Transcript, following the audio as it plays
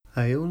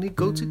I only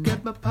go to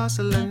get my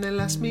parcel and they'll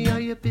ask me, are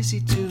you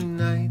busy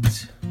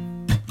tonight?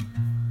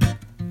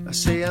 I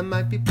say I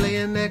might be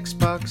playing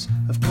Xbox,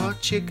 I've caught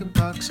chicken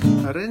pox,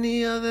 or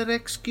any other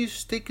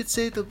excuse they could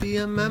say. There'll be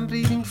a man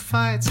breathing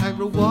fire,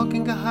 tightrope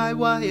walking a high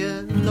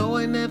wire. No,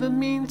 I never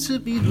mean to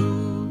be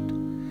rude,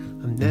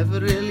 I'm never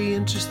really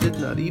interested,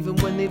 not even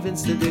when they've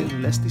insted it,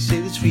 unless they say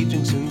there's free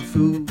drinks and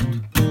food.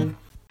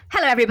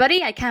 Hello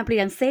everybody, I can't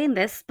believe I'm saying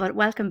this, but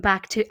welcome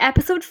back to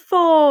episode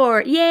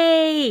 4.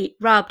 Yay!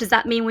 Rob, does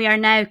that mean we are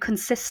now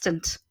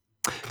consistent?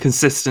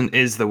 Consistent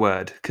is the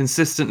word.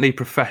 Consistently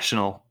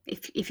professional.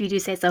 If you do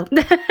say so.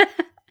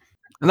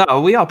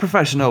 No, we are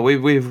professional.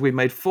 We've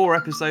made 4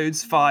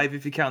 episodes, 5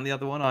 if you count the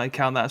other one. I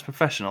count that as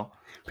professional.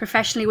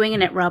 Professionally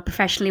winging it, Rob.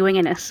 Professionally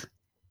winging it.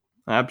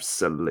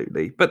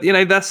 Absolutely. But,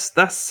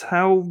 that's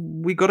how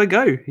we got to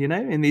go,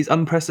 in these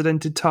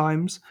unprecedented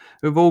times.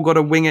 We've all got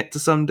to wing it to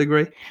some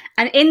degree.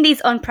 And in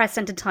these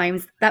unprecedented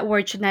times, that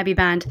word should now be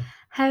banned.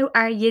 How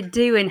are you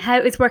doing? How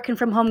is working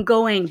from home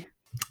going?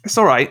 It's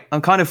all right.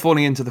 I'm kind of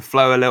falling into the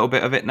flow a little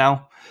bit of it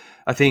now.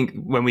 I think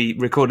when we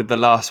recorded the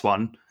last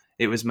one,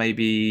 it was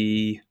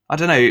maybe, I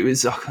don't know, it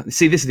was,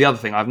 see, this is the other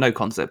thing. I have no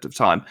concept of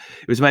time.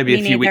 It was maybe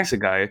a few weeks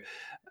ago,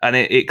 and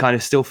it kind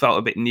of still felt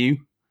a bit new.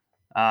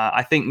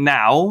 I think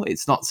now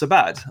it's not so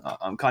bad.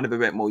 I'm kind of a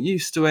bit more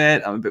used to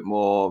it. I'm a bit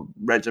more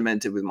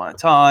regimented with my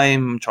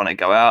time. I'm trying to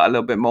go out a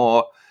little bit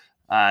more.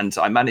 And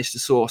I managed to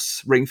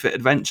source Ring Fit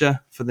Adventure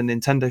for the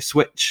Nintendo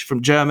Switch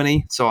from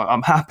Germany. So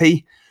I'm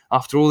happy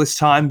after all this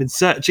time. Been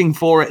searching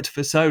for it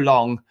for so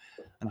long.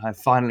 And I've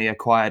finally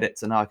acquired it.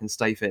 So now I can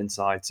stay fit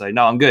inside. So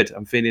no, I'm good.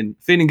 I'm feeling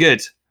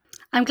good.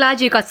 I'm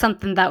glad you got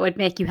something that would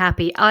make you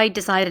happy. I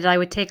decided I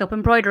would take up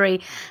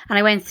embroidery, and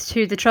I went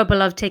through the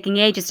trouble of taking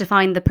ages to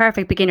find the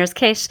perfect beginner's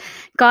kit.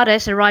 Got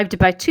it, arrived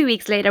about 2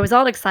 weeks later. I was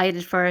all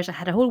excited for it. I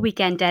had a whole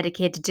weekend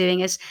dedicated to doing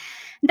it.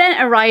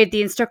 Then arrived,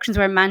 the instructions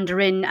were in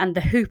Mandarin, and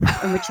the hoop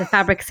in which the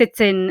fabric sits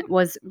in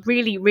was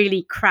really,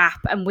 really crap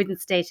and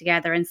wouldn't stay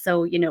together. And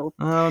so,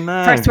 oh,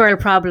 no. First world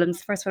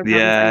problems.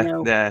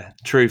 Yeah,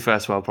 true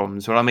first world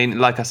problems. Well, I mean,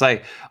 like I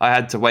say, I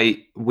had to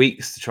wait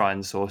weeks to try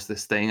and source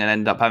this thing and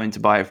end up having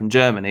to buy it from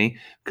Germany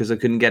because I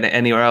couldn't get it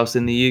anywhere else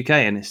in the UK.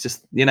 And it's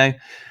just,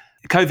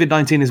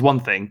 COVID-19 is one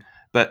thing,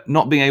 but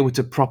not being able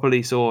to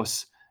properly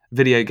source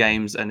video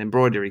games and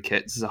embroidery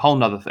kits is a whole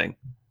nother thing.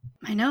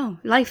 I know.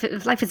 Life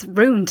is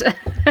ruined.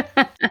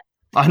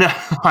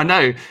 I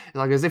know.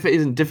 Like as if it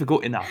isn't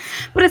difficult enough.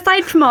 But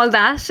aside from all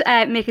that,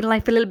 making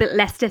life a little bit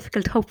less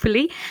difficult,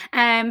 hopefully, who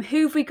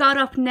have we got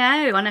up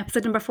now on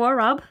episode number 4,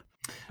 Rob?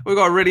 We've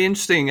got a really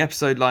interesting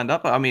episode lined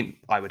up. I mean,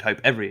 I would hope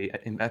every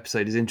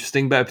episode is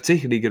interesting, but a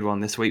particularly good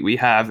one this week. We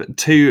have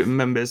 2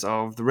 members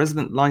of the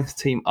Resident Life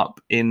team up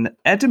in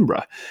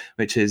Edinburgh,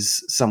 which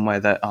is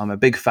somewhere that I'm a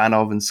big fan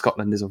of, and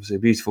Scotland is obviously a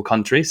beautiful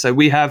country. So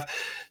we have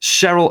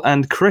Cheryl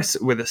and Chris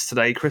with us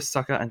today, Chris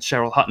Tucker and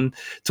Cheryl Hutton,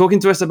 talking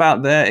to us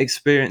about their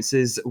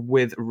experiences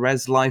with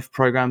Res Life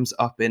programs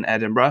up in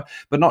Edinburgh.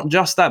 But not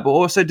just that, but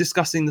also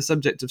discussing the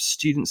subject of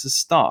students as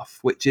staff,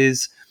 which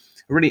is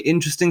a really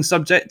interesting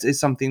subject. Is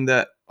something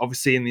that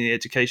obviously in the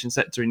education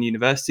sector in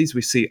universities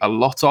we see a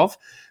lot of.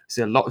 We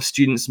see a lot of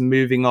students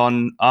moving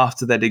on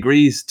after their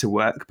degrees to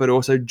work, but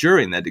also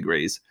during their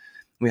degrees.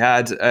 We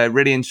had a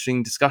really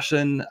interesting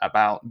discussion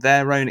about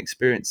their own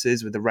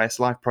experiences with the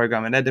Res Life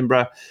program in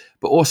Edinburgh,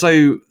 but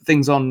also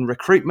things on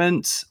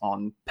recruitment,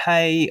 on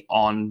pay,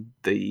 on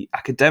the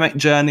academic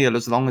journey,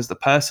 as long as the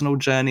personal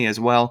journey as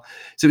well.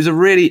 So it was a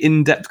really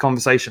in-depth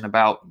conversation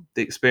about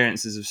the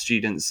experiences of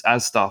students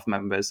as staff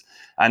members.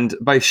 And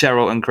both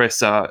Cheryl and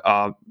Chris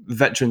are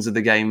veterans of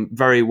the game,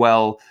 very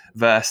well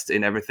versed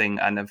in everything,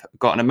 and have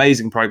got an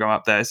amazing program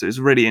up there. So it was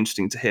really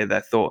interesting to hear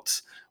their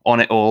thoughts on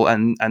it all,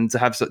 and to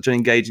have such an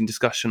engaging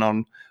discussion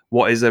on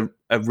what is a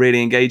really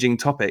engaging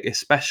topic,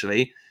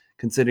 especially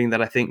considering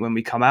that I think when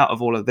we come out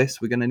of all of this,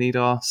 we're going to need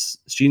our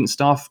student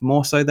staff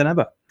more so than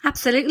ever.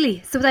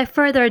 Absolutely. So without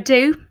further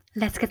ado,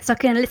 let's get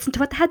stuck in and listen to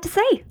what they had to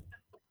say.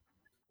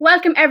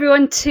 Welcome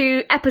everyone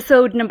to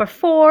episode number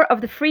 4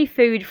 of the Free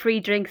Food, Free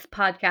Drinks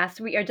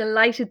podcast. We are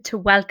delighted to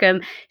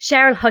welcome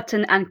Cheryl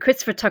Hutton and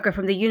Christopher Tucker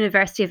from the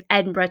University of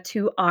Edinburgh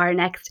to our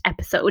next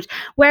episode,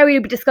 where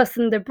we'll be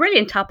discussing the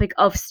brilliant topic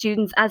of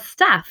students as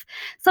staff.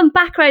 Some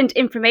background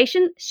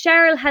information: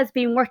 Cheryl has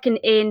been working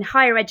in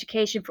higher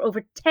education for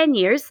over 10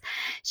 years.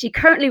 She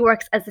currently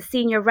works as the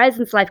Senior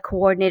Residence Life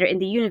Coordinator in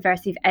the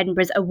University of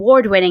Edinburgh's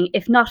award-winning,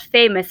 if not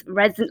famous,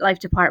 Resident Life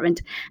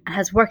Department, and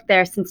has worked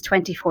there since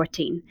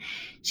 2014.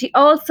 She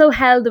also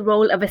held the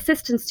role of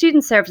Assistant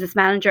Student Services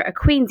Manager at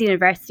Queen's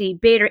University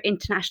Bader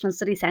International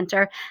Study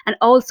Centre, and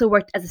also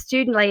worked as a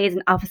Student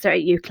Liaison Officer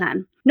at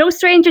UCLan. No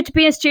stranger to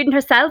being a student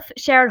herself,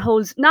 Cheryl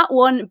holds not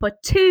 1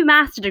 but 2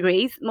 master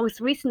degrees, most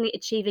recently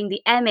achieving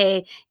the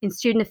MA in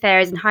Student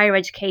Affairs and Higher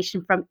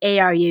Education from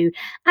ARU,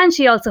 and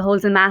she also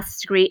holds a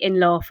master's degree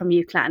in law from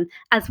UCLan,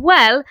 as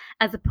well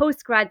as a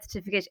postgrad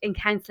certificate in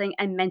counselling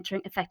and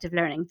mentoring effective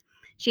learning.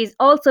 She is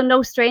also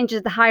no stranger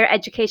to the higher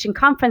education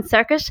conference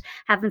circuit,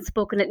 having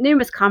spoken at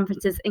numerous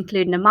conferences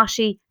including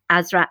Amoshi,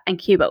 ASRA and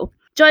Cubo.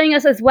 Joining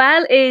us as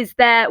well is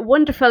the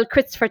wonderful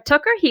Christopher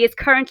Tucker. He is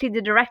currently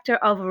the Director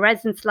of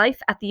Residence Life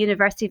at the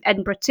University of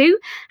Edinburgh too,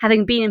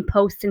 having been in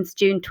post since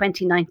June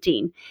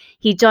 2019.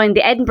 He joined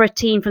the Edinburgh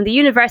team from the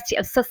University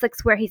of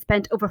Sussex, where he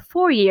spent over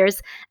 4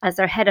 years as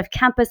their Head of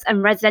Campus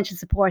and Residential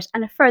Support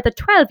and a further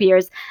 12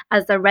 years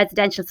as their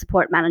Residential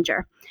Support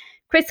Manager.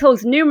 Chris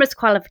holds numerous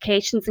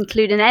qualifications,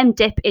 including an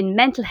MDipp in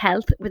mental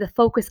health with a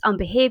focus on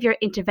behaviour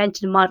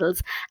intervention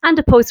models and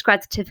a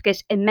postgrad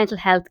certificate in mental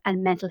health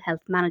and mental health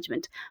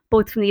management,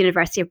 both from the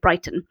University of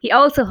Brighton. He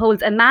also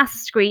holds a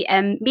master's degree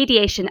in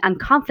mediation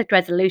and conflict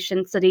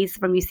resolution studies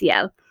from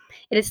UCL.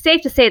 It is safe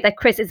to say that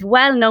Chris is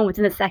well known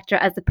within the sector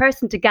as the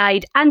person to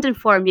guide and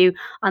inform you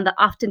on the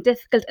often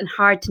difficult and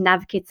hard to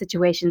navigate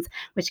situations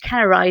which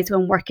can arise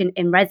when working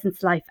in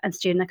residence life and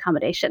student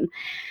accommodation.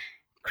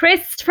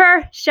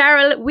 Christopher,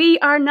 Cheryl, we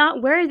are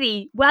not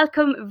worthy.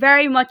 Welcome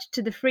very much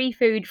to the Free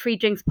Food, Free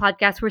Drinks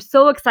podcast. We're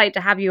so excited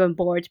to have you on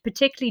board,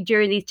 particularly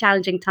during these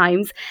challenging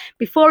times.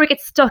 Before we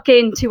get stuck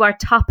into our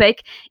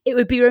topic, it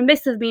would be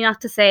remiss of me not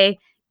to say,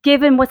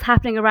 given what's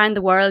happening around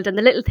the world and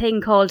the little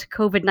thing called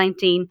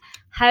COVID-19,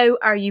 how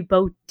are you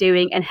both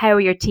doing and how are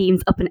your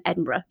teams up in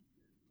Edinburgh?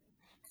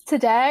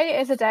 Today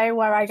is a day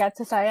where I get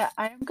to say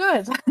I am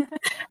good.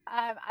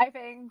 I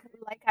think,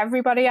 like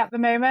everybody at the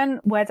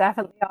moment, we're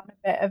definitely on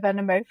a bit of an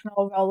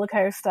emotional roller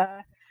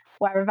coaster,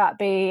 whether that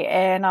be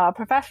in our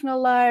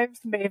professional lives,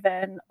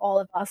 moving all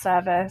of our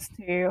service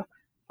to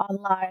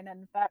online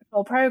and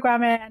virtual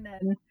programming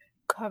and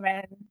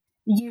coming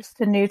used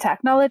to new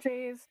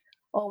technologies,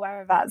 or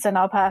whether that's in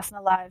our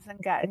personal lives and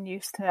getting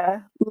used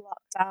to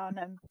lockdown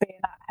and being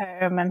at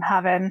home and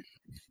having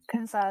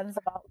concerns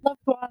about loved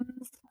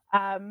ones.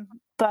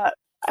 But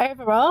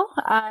overall,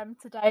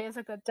 today is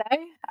a good day.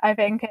 I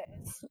think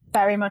it's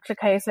very much a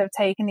case of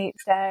taking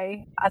each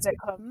day as it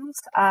comes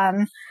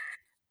and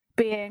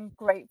being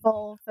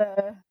grateful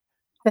for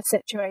the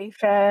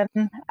situation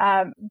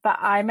that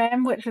I'm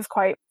in, which is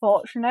quite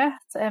fortunate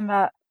in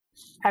that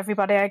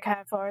everybody I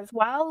care for is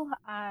well.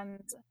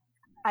 And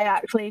I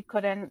actually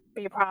couldn't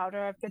be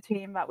prouder of the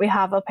team that we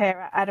have up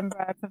here at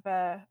Edinburgh for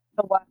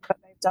the work that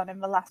they've done in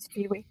the last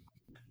few weeks.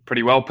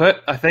 Pretty well put,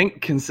 I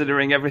think,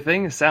 considering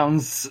everything. It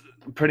sounds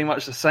pretty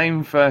much the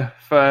same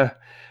for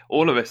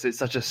all of us. It's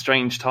such a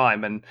strange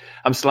time, and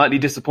I'm slightly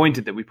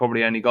disappointed that we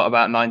probably only got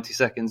about 90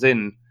 seconds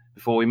in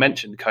before we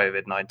mentioned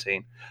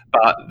COVID-19.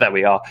 But there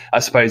we are. I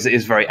suppose it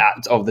is very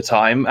apt of the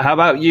time. How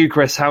about you,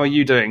 Chris? How are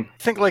you doing?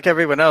 I think like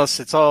everyone else,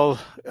 it's all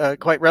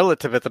quite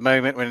relative at the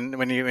moment.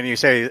 When you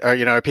say,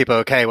 are people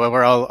okay? Well,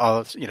 we're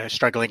all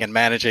struggling and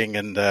managing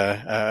and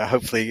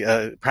hopefully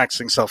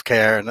practicing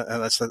self-care, and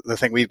that's the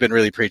thing we've been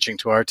really preaching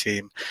to our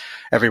team.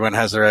 Everyone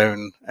has their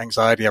own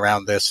anxiety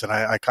around this, and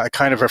I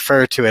kind of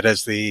refer to it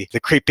as the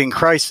creeping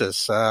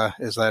crisis.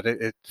 Is that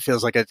it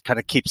feels like it kind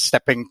of keeps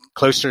stepping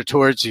closer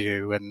towards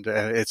you, and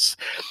it's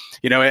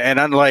and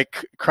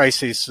unlike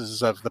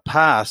crises of the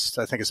past,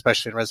 I think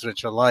especially in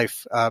residential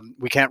life,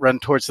 we can't run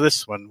towards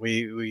this one.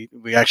 We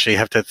actually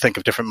have to think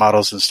of different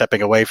models and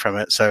stepping away from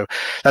it. So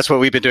that's what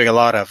we've been doing a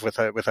lot of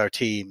with our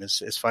team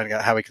is finding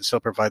out how we can still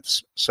provide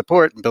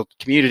support and build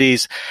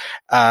communities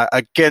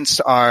against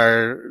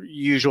our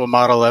usual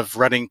model of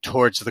running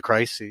towards the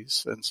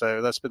crises. And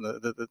so that's been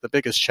the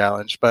biggest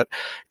challenge. But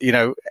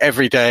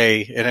every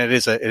day, and it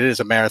is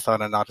a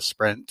marathon and not a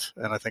sprint.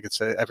 And I think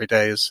every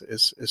day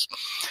is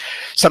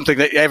something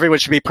that everyone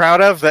should be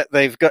proud of that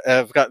they've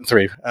gotten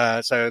through.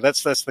 So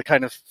that's the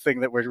kind of thing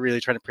that we're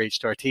really trying to preach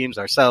to our teams,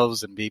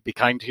 ourselves, and be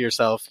kind to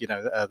yourself.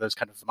 Those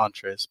kind of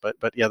mantras. But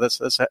yeah,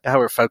 that's how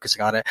we're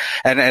focusing on it.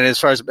 And as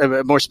far as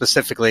more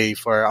specifically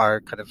for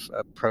our kind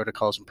of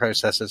protocols and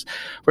processes,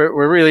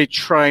 we're really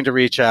trying to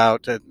reach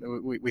out. And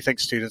we think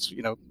students,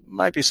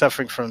 might be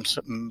suffering from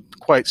some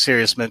quite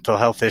serious mental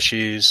health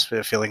issues,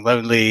 feeling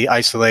lonely,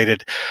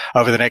 isolated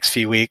over the next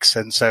few weeks.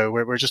 And so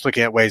we're just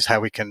looking at ways how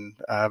we can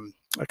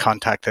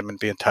contact them and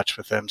be in touch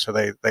with them so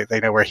they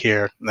know we're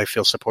here and they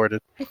feel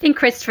supported. I think,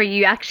 Christopher,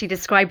 you actually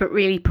describe it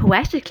really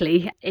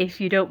poetically, if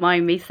you don't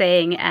mind me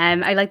saying.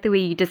 I like the way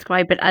you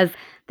describe it as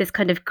this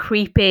kind of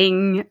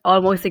creeping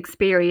almost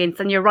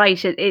experience. And you're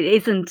right, it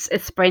isn't a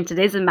sprint, it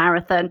is a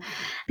marathon.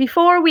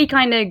 Before we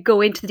kind of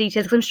go into the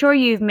details, because I'm sure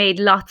you've made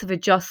lots of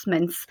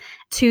adjustments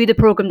to the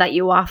program that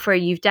you offer.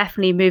 You've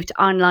definitely moved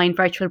to online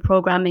virtual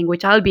programming,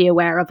 which I'll be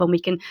aware of, and we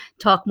can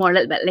talk more a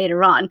little bit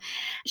later on.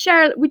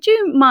 Cheryl, would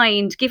you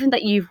mind, given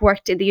that you've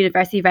worked at the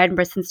University of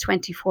Edinburgh since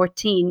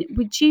 2014,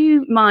 would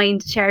you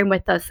mind sharing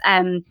with us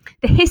the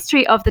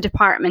history of the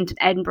department in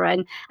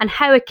Edinburgh and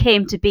how it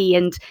came to be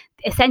and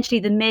essentially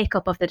the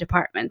makeup of the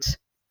department?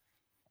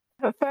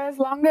 For as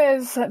long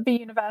as the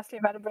University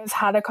of Edinburgh has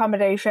had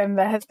accommodation,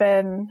 there has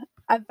been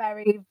a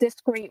very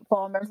discrete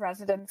form of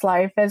residence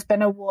life. There's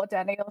been a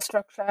wardennial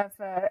structure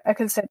for a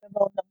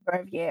considerable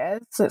number of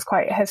years, so it's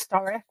quite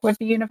historic with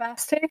the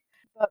university.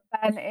 But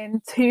then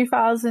in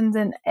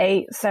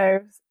 2008, so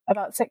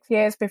about 6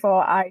 years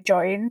before I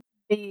joined,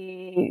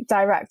 the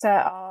director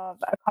of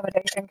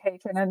accommodation,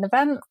 catering and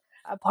events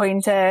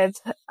appointed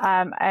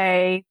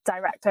a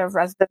director of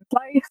residence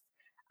life.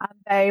 and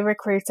they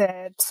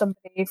recruited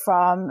somebody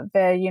from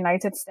the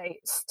United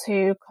States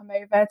to come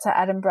over to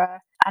Edinburgh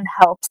and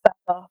help set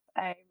up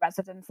a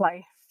residence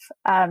life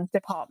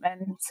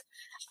department,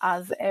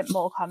 as it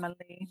more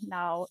commonly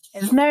now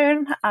is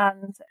known,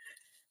 and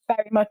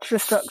very much the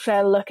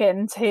structure look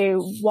into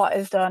what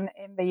is done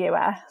in the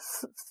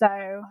US.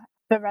 So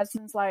the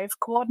residence life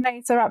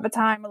coordinator at the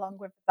time, along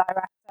with the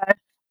director,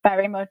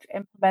 very much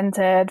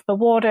implemented the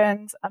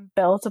wardens and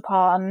built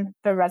upon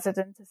the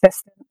resident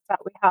assistants that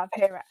we have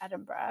here at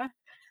Edinburgh.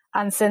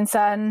 And since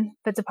then,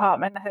 the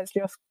department has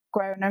just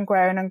grown and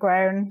grown and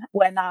grown.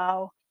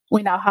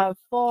 We now have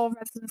 4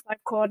 residence life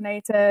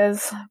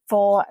coordinators,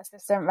 4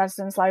 assistant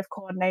residence life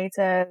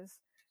coordinators,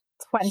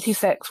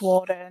 26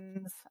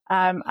 wardens,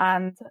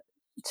 and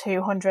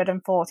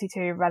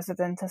 242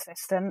 resident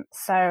assistants.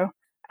 So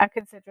a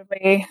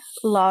considerably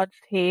large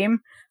team.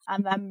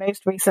 And then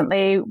most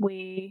recently,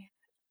 we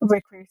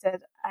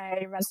recruited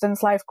a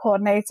residence life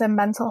coordinator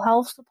mental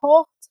health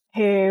support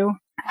who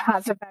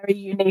has a very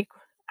unique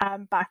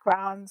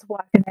background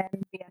working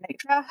in the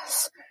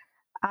NHS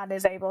and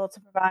is able to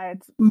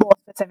provide more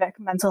specific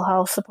mental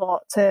health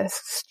support to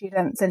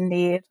students in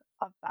need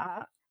of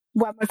that.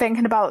 When we're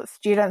thinking about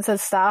students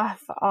as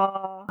staff,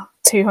 our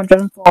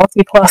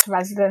 240 plus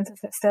resident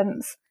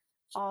assistants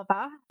are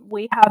that.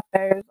 We have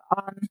those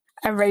on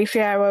a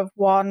ratio of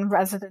 1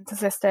 resident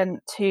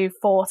assistant to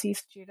 40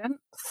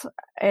 students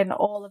in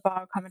all of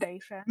our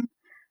accommodation.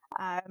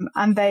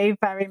 And they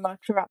very much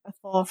are at the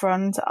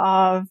forefront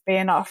of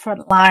being our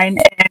front line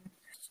in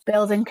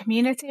building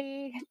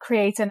community,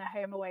 creating a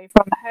home away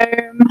from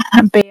home,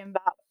 and being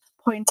that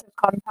point of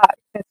contact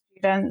for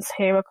students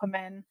who are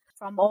coming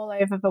from all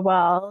over the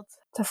world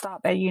to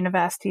start their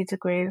university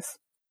degrees.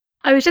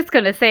 I was just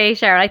going to say,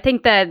 Cheryl, I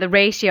think the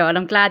ratio, and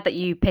I'm glad that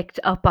you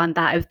picked up on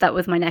that. That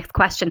was my next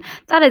question.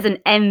 That is an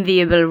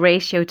enviable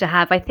ratio to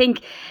have. I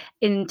think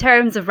in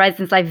terms of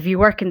residence life, if you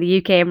work in the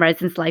UK in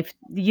residence life,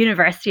 the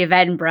University of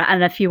Edinburgh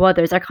and a few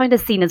others are kind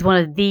of seen as one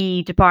of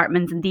the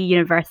departments and the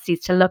universities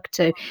to look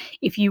to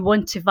if you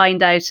want to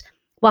find out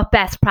what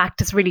best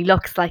practice really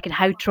looks like and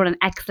how to run an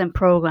excellent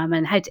program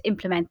and how to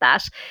implement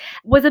that.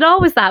 Was it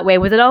always that way?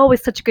 Was it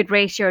always such a good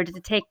ratio, or did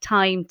it take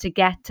time to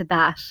get to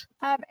that?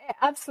 It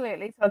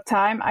absolutely took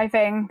time. I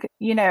think,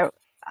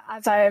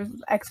 as I've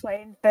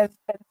explained, there's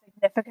been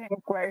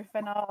significant growth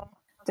in our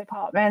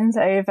department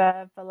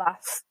over the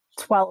last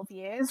 12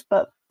 years,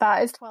 but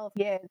that is 12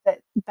 years.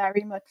 It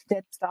very much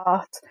did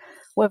start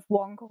with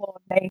 1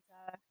 coordinator,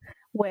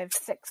 with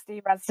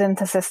 60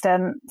 resident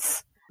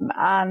assistants,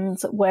 and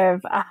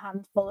with a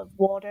handful of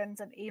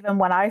wardens. And even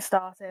when I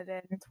started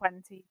in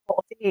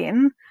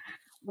 2014,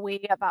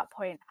 we at that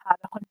point had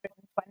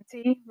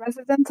 120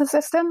 resident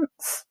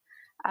assistants.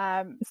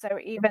 So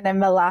even in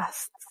the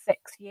last 6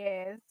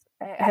 years,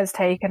 it has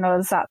taken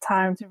us that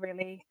time to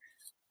really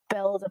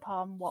build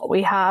upon what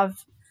we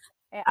have.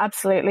 It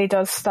absolutely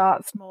does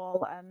start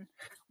small, and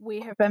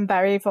we have been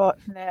very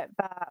fortunate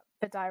that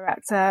the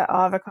director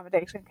of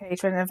accommodation,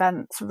 catering and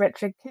events,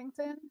 Richard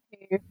Kington,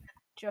 who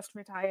just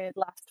retired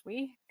last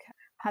week,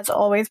 has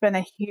always been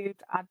a huge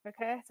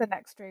advocate and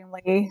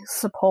extremely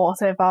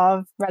supportive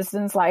of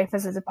residence life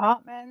as a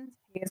department.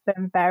 He has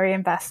been very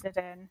invested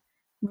in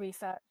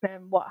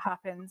researching what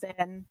happens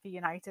in the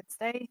United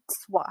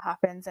States, what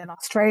happens in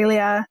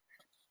Australia.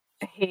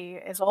 He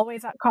is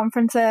always at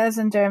conferences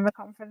and doing the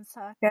conference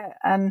circuit,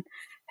 and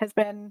has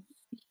been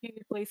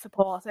hugely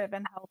supportive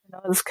in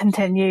helping us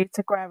continue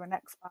to grow and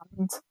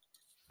expand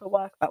the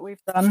work that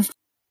we've done.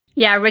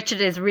 Yeah,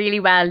 Richard is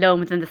really well known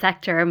within the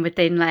sector and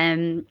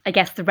within, I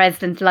guess, the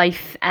resident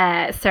life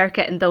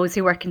circuit and those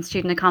who work in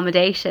student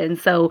accommodation.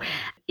 So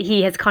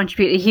he has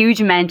contributed a huge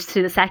amount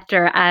to the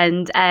sector,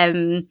 and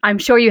I'm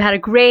sure you had a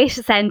great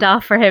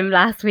send-off for him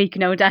last week,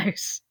 no doubt.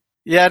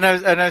 Yeah,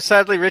 no.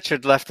 Sadly,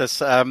 Richard left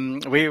us.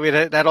 We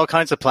had all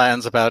kinds of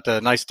plans about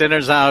nice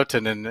dinners out,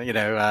 and then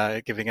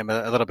giving him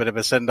a little bit of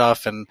a send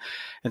off, and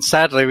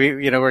sadly,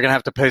 we're going to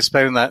have to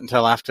postpone that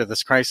until after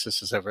this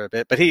crisis is over a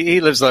bit. But he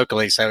lives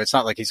locally, so it's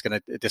not like he's going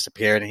to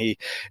disappear, and he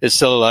is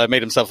still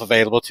made himself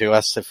available to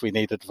us if we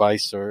need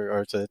advice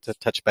or to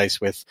touch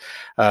base with,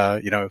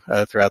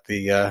 throughout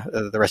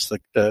the rest of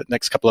the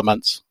next couple of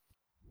months.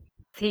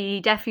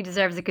 He definitely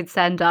deserves a good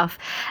send-off.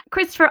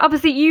 Christopher,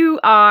 obviously you're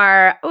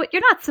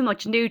not so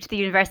much new to the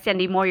university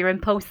anymore. You're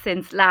in post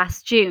since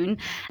last June.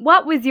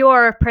 What was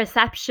your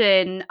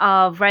perception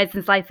of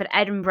residence life at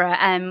Edinburgh,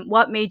 and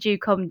what made you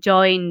come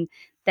join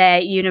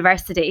the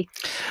university?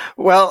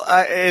 Well,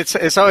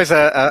 it's always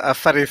a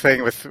funny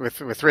thing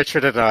with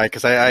Richard and I,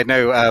 because I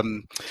know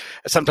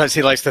sometimes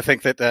he likes to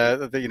think that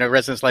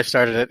residence life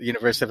started at the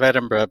University of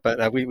Edinburgh,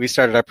 but we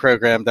started our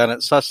program down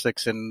at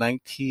Sussex in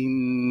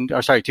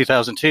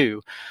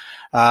 2002.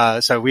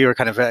 So we were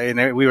kind of,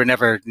 we were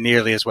never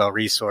nearly as well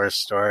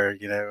resourced or,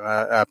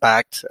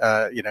 backed,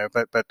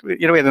 but we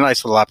had a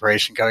nice little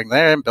operation going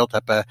there and built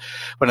up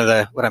one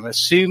of what I'm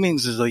assuming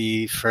is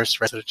the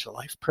first residential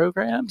life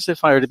programs,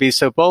 if I were to be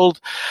so bold.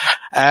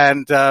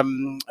 But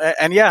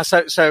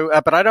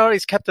I'd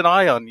always kept an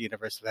eye on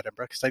University of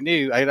Edinburgh because I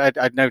knew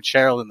I'd known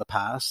Cheryl in the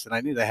past, and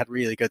I knew they had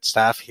really good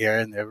staff here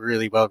and they're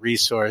really well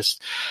resourced.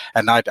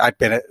 And I'd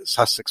been at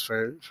Sussex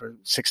for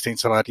 16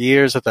 some odd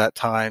years at that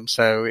time,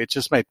 so it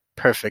just made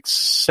perfect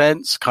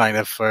sense kind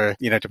of for,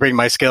 to bring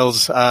my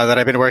skills that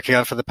I've been working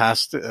on for the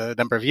past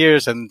number of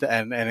years and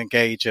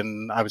engage.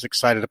 And I was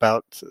excited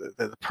about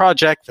the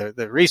project,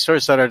 the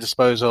resource at our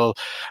disposal.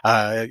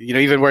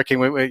 Even working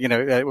with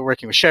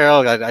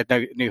Cheryl,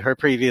 I knew her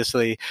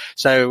previously.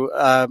 So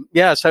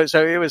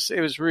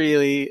it was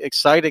really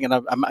exciting. And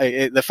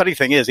the funny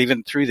thing is,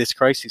 even through this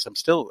crisis, I'm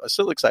still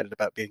excited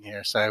about being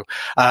here. So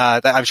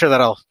I'm sure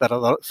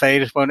that'll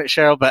fade, won't it,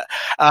 Cheryl? But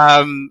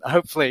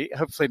hopefully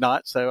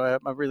not. So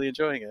I'm really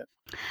enjoying it.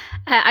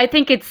 I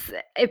think it's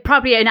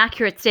probably an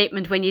accurate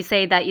statement when you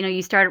say that,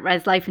 you started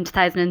Res Life in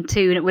 2002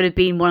 and it would have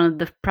been one of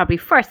the probably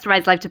first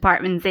Res Life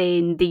departments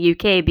in the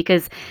UK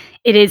because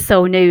it is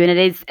so new and it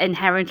is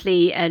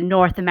inherently a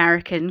North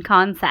American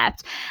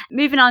concept.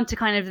 Moving on to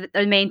kind of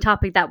the main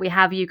topic that we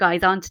have you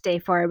guys on today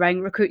for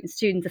around recruiting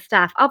students as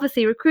staff.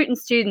 Obviously, recruiting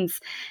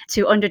students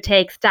to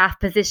undertake staff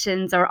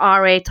positions or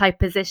RA type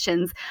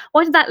positions.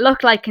 What did that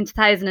look like in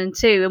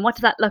 2002 and what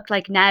does that look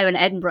like now in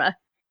Edinburgh?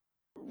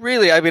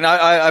 Really, I mean,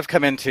 I've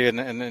come into, and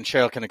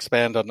Cheryl can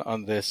expand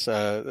on this, they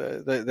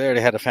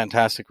already had a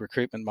fantastic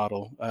recruitment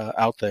model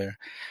out there.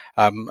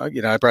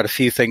 I brought a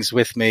few things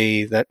with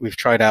me that we've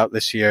tried out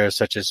this year,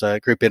 such as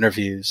group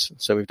interviews.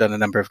 So we've done a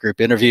number of group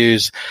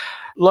interviews,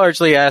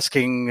 largely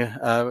asking,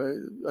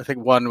 I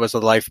think one was a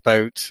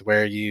lifeboat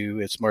where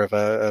it's more of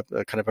a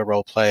kind of a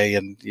role play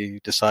and you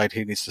decide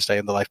who needs to stay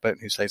in the lifeboat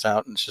and who stays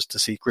out, and it's just to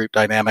see group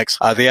dynamics.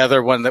 The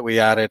other one that we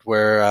added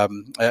where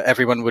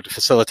everyone would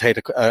facilitate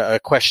a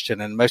question,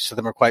 and most of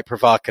them are quite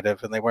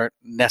provocative and they weren't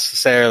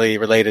necessarily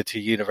related to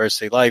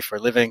university life or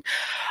living.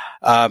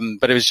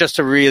 But it was just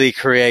to really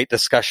create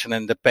discussion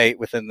and debate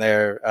within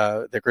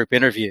their group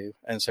interview.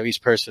 And so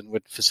each person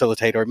would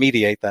facilitate or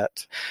mediate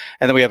that.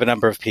 And then we have a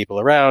number of people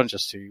around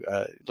just to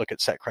look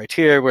at set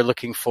criteria. We're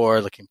looking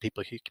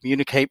people who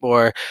communicate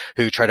more,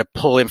 who try to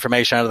pull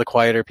information out of the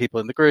quieter people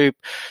in the group.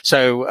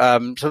 So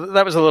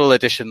that was a little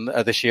addition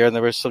this year, and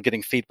they were still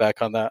getting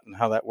feedback on that and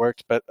how that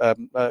worked. But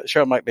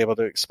Cheryl might be able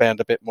to expand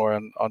a bit more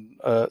on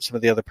some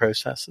of the other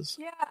processes.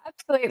 Yeah,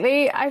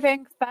 absolutely. I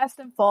think first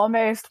and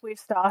foremost, we've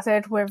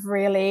started with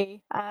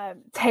really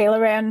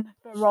tailoring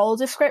the role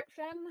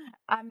description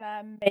and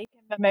then making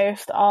the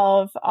most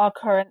of our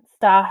current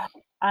staff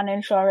and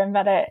ensuring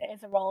that it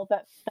is a role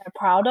that they're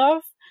proud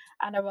of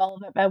and a role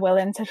that they're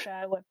willing to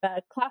share with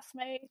their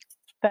classmates,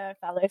 their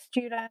fellow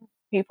students,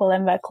 people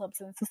in their clubs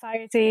and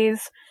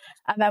societies.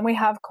 And then we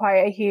have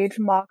quite a huge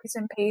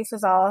marketing piece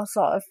as our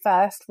sort of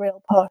first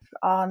real push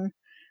on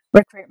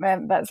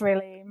recruitment that's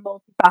really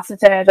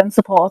multifaceted and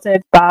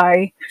supported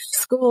by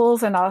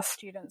schools and our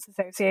Students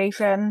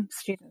Association,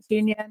 Students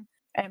Union,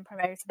 and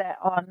promoted it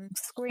on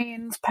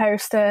screens,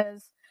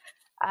 posters.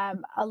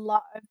 A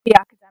lot of the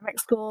academic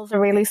schools are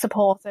really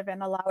supportive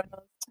in allowing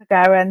us to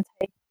go and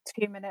take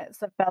 2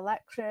 minutes of their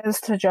lectures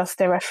to just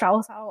do a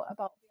shout out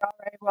about the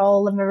RA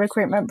role and the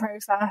recruitment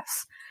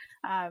process,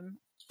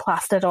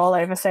 plastered all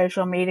over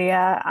social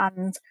media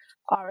and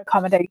our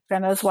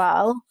accommodation as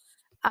well.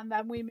 And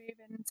then we move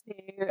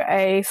into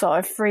a sort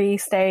of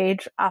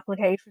 3-stage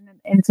application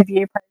and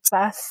interview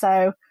process.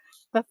 So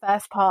the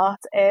first part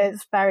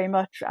is very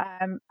much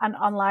an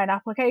online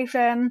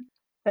application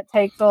that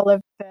takes all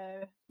of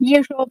the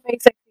usual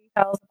basic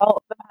details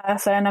about the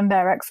person and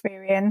their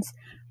experience,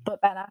 but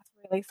then asks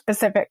really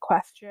specific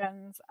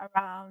questions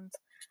around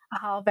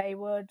how they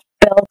would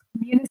build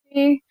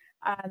community,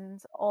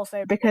 and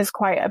also because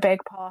quite a big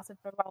part of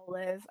the role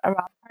is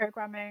around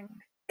programming,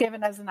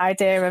 giving us an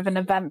idea of an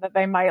event that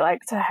they might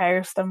like to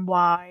host and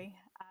why,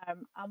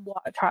 and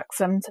what attracts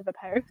them to the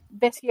post.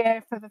 This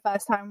year, for the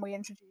first time, we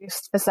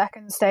introduced the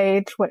second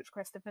stage, which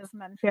Christopher's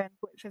mentioned,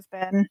 which has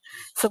been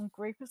some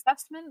group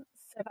assessments.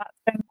 So that's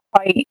been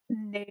quite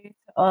new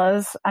to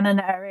us and an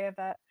area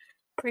that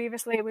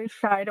previously we've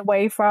shied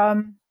away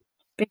from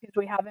because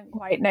we haven't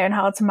quite known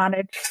how to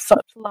manage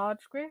such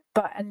large groups.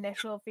 But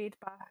initial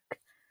feedback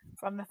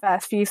from the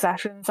first few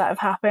sessions that have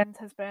happened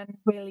has been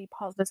really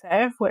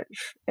positive,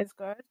 which is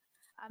good.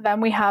 And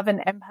then we have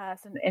an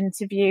in-person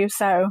interview.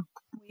 So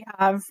we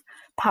have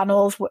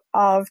panels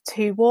of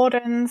 2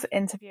 wardens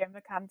interviewing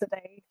the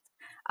candidate,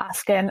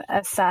 asking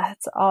a set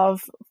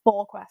of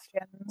 4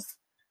 questions,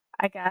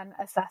 again,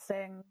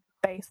 assessing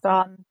based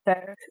on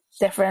the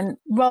different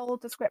role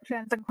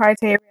descriptions and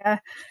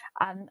criteria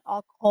and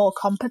our core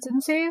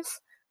competencies,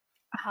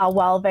 how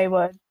well they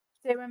would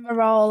do in the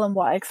role and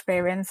what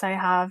experience they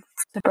have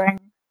to bring.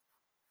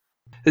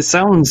 It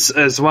sounds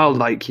as well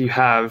like you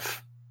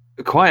have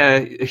quite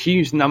a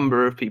huge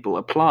number of people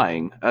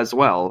applying as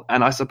well.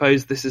 And I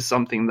suppose this is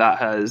something that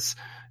has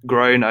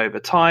grown over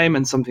time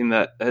and something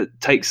that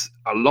takes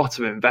a lot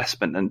of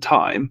investment and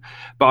time.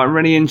 But I'm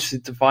really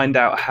interested to find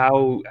out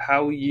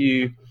how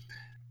you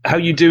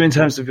do in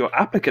terms of your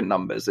applicant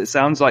numbers. It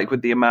sounds like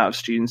with the amount of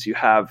students you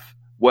have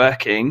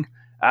working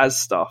as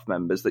staff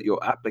members that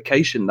your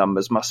application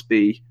numbers must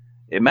be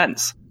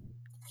immense.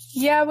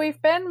 Yeah,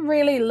 we've been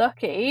really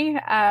lucky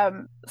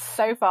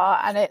so far,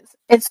 and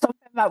it's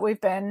something that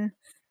we've been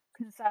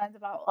concerned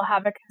about or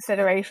have a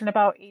consideration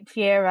about each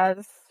year.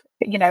 As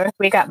you know, if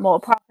we get more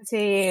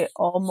property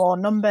or more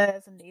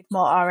numbers and need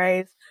more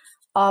RAs,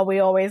 are we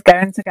always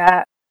going to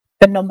get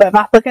the number of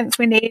applicants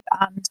we need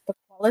and the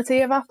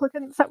quality of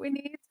applicants that we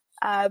need?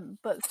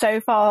 But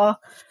so far,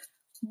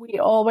 we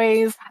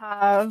always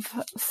have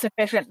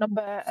sufficient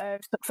number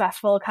of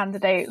successful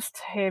candidates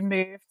to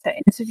move to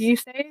interview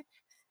stage.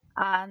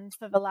 And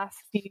for the last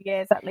few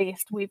years, at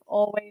least, we've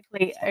always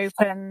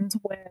opened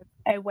with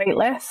a wait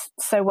list.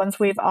 So once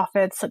we've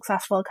offered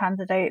successful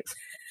candidates,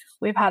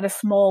 we've had a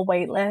small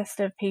wait list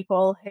of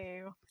people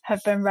who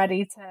have been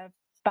ready to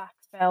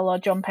backfill or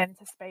jump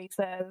into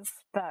spaces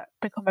that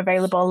become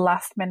available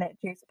last minute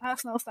due to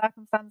personal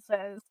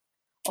circumstances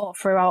or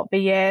throughout the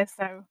year.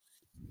 So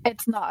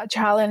it's not a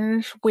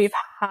challenge we've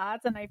had.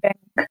 And I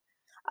think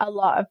a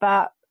lot of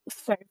that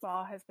so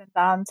far has been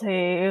down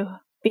to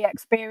the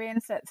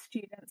experience that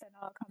students in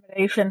our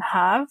accommodation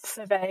have,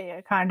 so they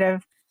are kind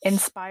of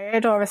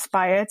inspired or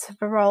aspire to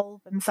the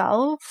role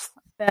themselves.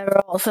 There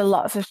are also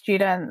lots of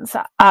students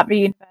at the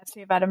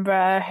University of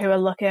Edinburgh who are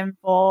looking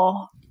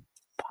for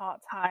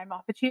part-time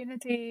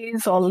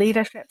opportunities or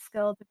leadership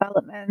skill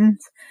development,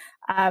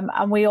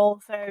 and we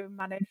also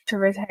manage to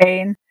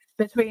retain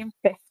between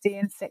 50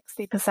 and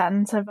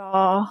 60% of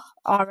our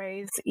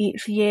RAs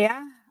each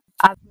year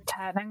as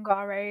returning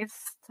RAs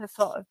to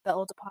sort of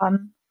build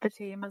upon the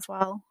team as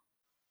well.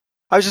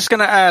 I was just going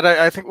to add,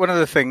 I think one of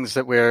the things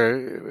that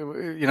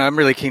I'm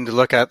really keen to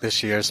look at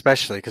this year,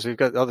 especially because we've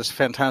got all this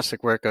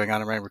fantastic work going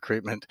on around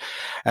recruitment.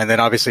 And then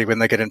obviously when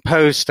they get in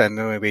post and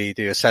when we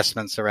do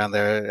assessments around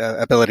their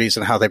abilities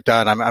and how they've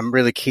done, I'm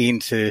really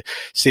keen to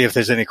see if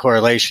there's any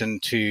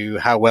correlation to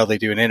how well they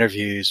do in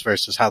interviews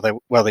versus how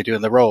well they do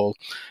in the role.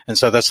 And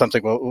so that's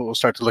something we'll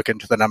start to look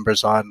into the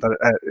numbers on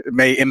that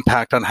may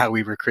impact on how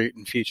we recruit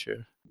in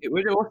future. It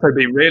would also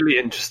be really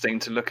interesting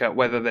to look at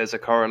whether there's a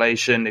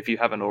correlation, if you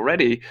haven't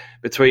already,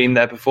 between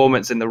their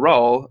performance in the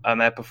role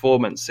and their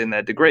performance in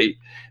their degree,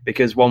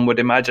 because one would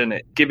imagine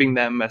it giving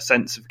them a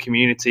sense of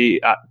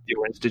community at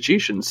your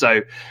institution.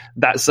 So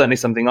that's certainly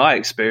something I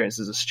experienced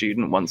as a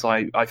student. Once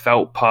I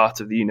felt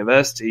part of the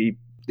university,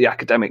 the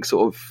academics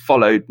sort of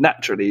followed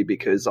naturally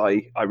because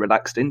I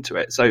relaxed into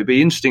it. So it'd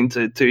be interesting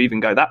to even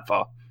go that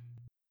far.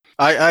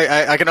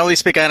 I can only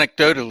speak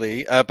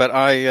anecdotally, but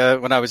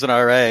when I was an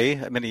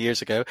RA many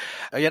years ago,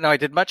 I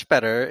did much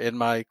better in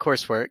my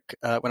coursework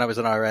when I was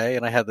an RA,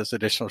 and I had those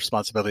additional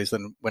responsibilities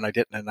than when I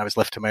didn't, and I was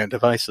left to my own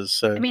devices.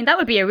 So, I mean, that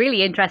would be a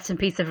really interesting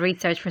piece of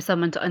research for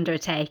someone to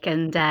undertake,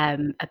 and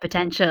a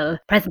potential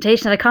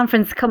presentation at a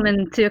conference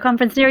coming to a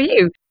conference near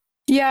you.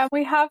 Yeah,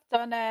 we have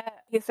done a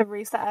piece of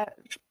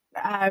research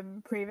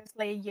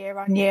previously year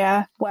on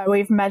year where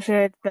we've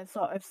measured the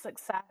sort of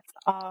success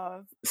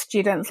of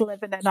students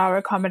living in our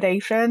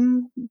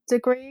accommodation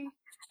degree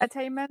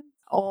attainment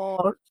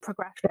or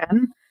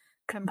progression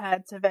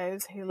compared to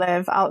those who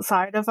live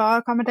outside of our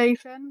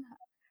accommodation.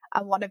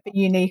 And one of the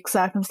unique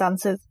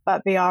circumstances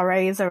that the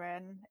RAs are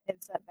in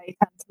is that they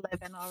tend to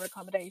live in our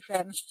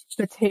accommodation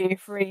for 2,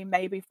 3,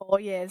 maybe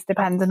 4 years,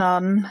 depending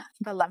on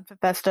the length of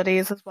their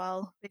studies as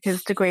well,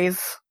 because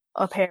degrees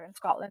up here in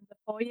Scotland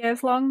are 4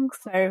 years long.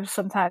 So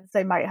sometimes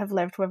they might have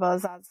lived with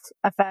us as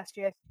a first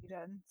year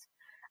student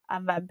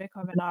and then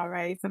become an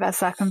RA for their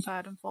second,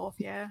 third and fourth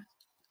year.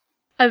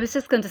 I was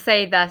just going to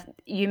say that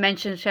you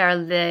mentioned,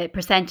 Cheryl, the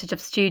percentage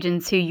of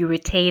students who you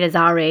retain as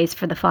RAs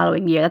for the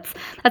following year.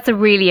 That's a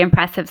really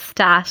impressive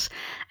stat,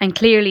 and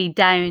clearly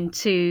down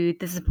to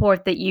the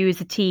support that you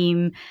as a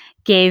team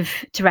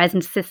give to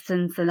resident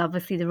assistants, and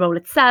obviously the role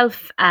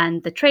itself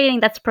and the training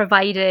that's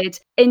provided.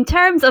 In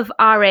terms of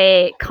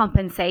RA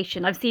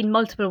compensation, I've seen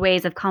multiple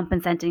ways of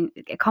compensating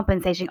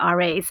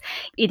RAs,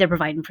 either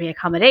providing free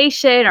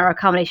accommodation or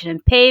accommodation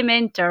and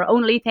payment or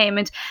only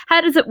payment.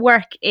 How does it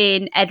work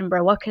in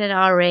Edinburgh? What can an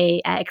RA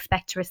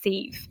expect to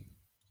receive?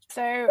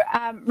 So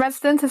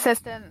resident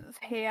assistants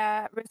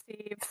here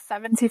receive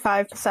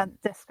 75%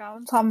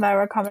 discount on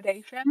their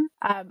accommodation.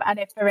 And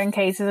if they're in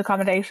cases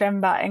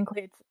accommodation, that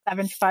includes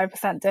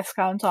 75%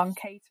 discount on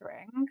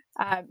catering.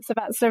 So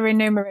that's the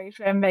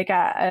remuneration they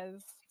get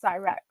as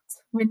direct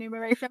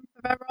remuneration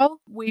for their role.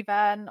 We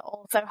then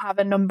also have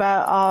a number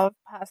of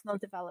personal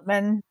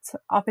development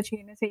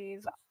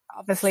opportunities,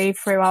 obviously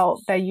throughout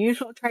their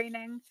usual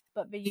training,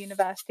 but the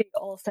university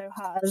also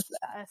has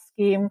a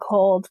scheme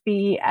called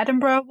the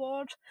Edinburgh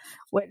Award,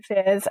 which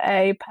is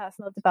a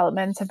personal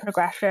development and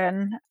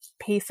progression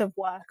piece of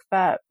work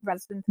that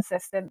resident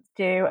assistants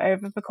do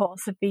over the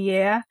course of the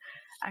year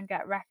and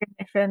get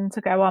recognition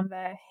to go on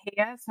their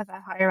HEAR, so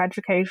their higher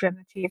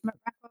education achievement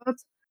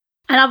records.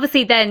 And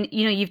obviously then,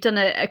 you've done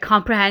a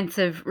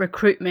comprehensive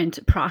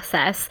recruitment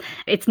process.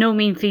 It's no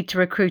mean feat to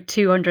recruit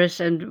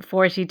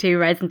 242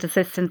 resident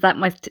assistants. That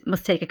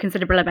must take a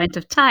considerable amount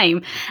of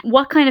time.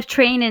 What kind of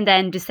training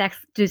then do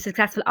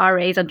successful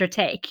RAs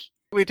undertake?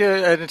 We do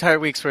an entire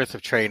week's worth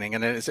of training,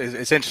 and it's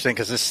interesting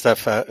because this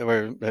stuff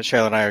where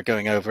Cheryl and I are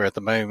going over at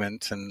the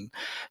moment, and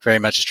very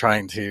much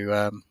trying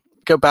to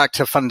go back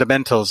to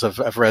fundamentals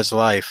of res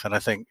life. And I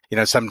think,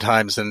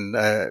 sometimes, and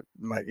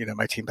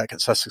my team back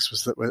at Sussex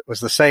was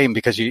the same,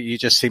 because you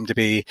just seem to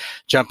be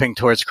jumping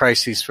towards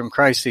crises from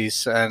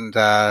crises, and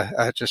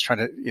just trying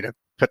to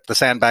put the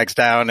sandbags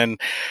down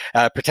and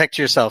protect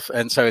yourself.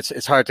 And so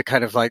it's hard to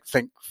kind of like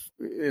think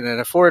in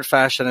a forward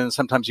fashion, and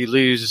sometimes you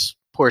lose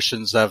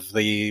portions of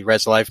the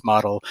res life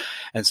model.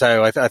 And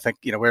so I think,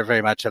 we're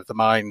very much of the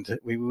mind.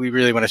 We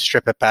really want to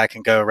strip it back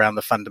and go around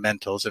the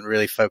fundamentals and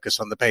really focus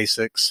on the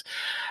basics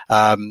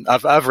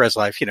of res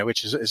life,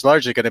 which is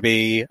largely going to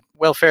be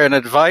welfare and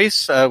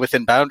advice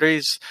within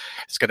boundaries.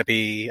 It's going to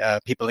be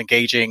people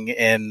engaging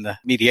in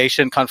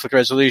mediation, conflict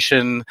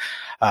resolution,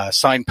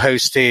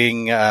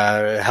 signposting,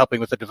 helping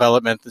with the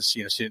development,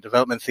 student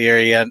development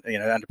theory, and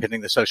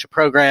underpinning the social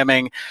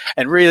programming,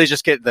 and really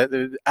just get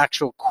the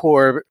actual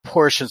core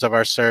portions of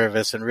our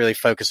service and really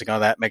focusing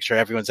on that. Make sure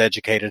everyone's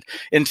educated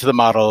into the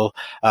model,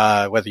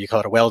 whether you call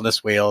it a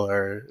wellness wheel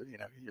or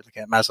you're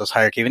looking at Maslow's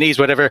hierarchy of needs,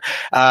 whatever.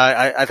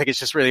 I think it's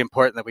just really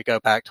important that we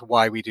go back to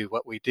why we do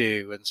what we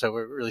do, and so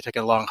we're really taking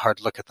a long,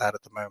 hard look at that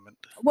at the moment.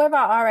 With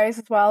our RAs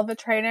as well, the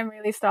training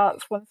really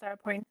starts once they're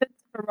appointed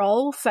to the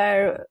role.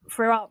 So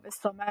throughout the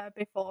summer,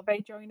 before they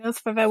join us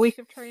for their week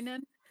of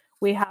training,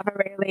 we have a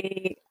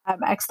really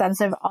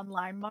extensive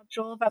online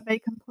module that they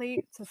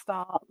complete to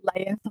start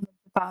laying some of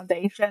the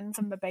foundations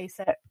and the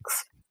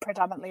basics,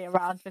 predominantly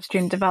around the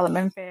student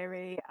development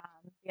theory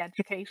and the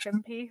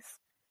education piece,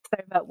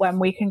 so that when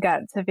we can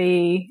get to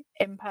the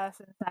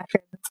in-person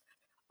sessions,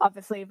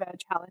 obviously there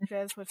are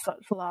challenges with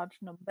such large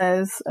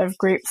numbers of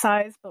group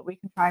size, but we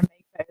can try and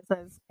make those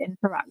as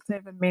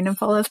interactive and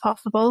meaningful as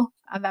possible.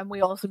 And then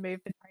we also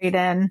move the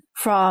training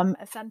from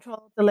a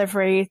central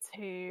delivery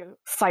to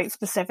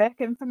site-specific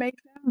information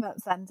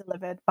that's then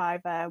delivered by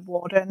their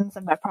wardens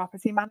and their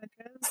property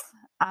managers.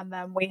 And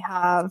then we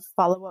have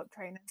follow-up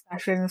training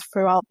sessions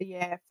throughout the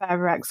year,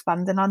 further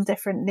expanding on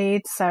different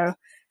needs. So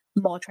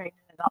more training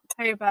in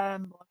October,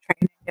 more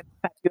training in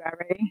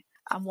February.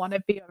 And one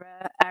of the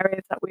other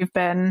areas that we've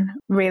been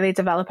really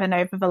developing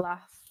over the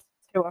last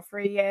 2 or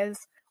 3 years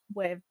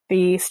with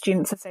the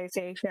Students'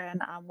 Association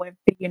and with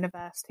the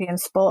University and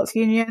Sports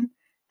Union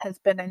has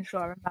been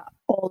ensuring that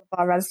all of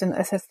our resident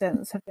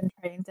assistants have been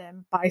trained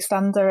in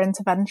bystander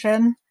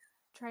intervention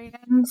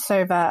training,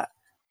 so that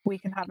we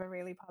can have a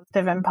really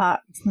positive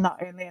impact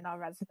not only in our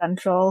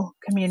residential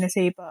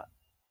community but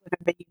within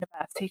the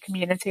university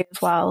community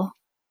as well.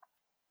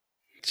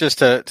 Just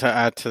to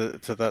add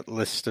to that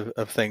list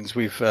of things,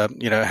 we've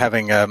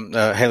having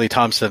Haley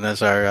Thompson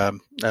as our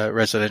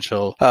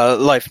residential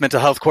life mental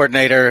health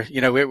coordinator.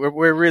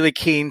 We're really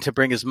keen to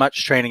bring as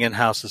much training in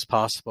house as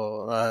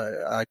possible.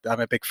 I'm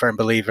a big firm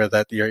believer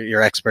that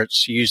your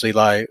experts usually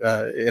lie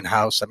in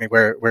house. I mean,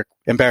 we're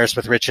embarrassed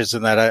with riches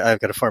in that I've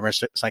got a former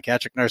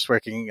psychiatric nurse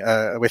working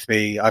with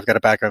me. I've got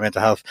a background in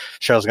mental health.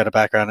 Cheryl's got a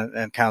background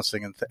in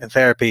counseling and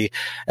therapy,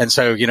 and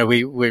so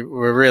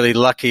we're really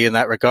lucky in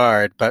that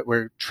regard. But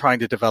we're trying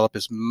to develop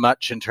as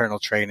much internal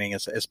training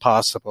as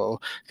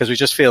possible, because we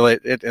just feel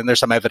it, and there's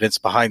some evidence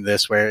behind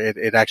this where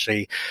it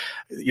actually,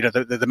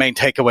 the main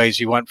takeaways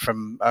you want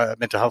from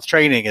mental health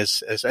training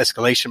is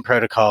escalation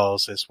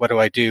protocols, is what do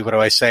I do, what do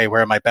I say,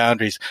 where are my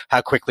boundaries,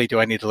 how quickly do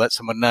I need to let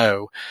someone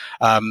know.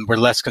 We're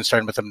less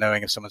concerned with them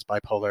knowing if someone's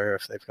bipolar or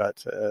if they've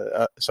got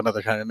some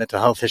other kind of mental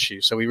health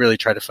issue. So we really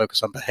try to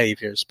focus on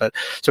behaviors.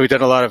 So we've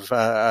done a lot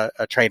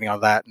of training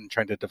on that and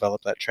trying to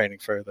develop that training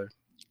further.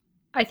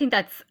 I think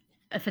that's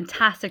a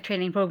fantastic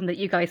training program that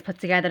you guys put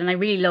together, and I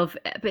really love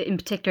in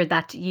particular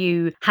that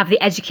you have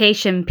the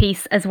education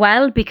piece as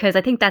well, because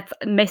I think that's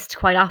missed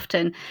quite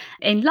often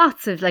in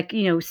lots of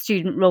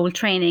student role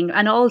training,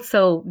 and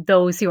also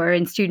those who are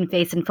in student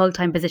facing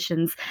full-time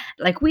positions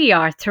like we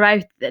are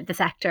throughout the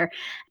sector.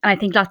 And I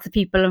think lots of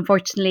people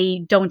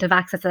unfortunately don't have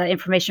access to that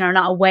information, or are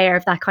not aware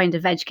of that kind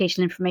of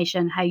educational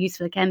information, how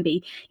useful it can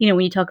be.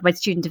 When you talk about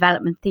student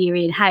development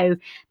theory and how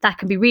that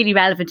can be really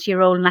relevant to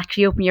your role and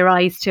actually open your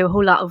eyes to a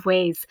whole lot of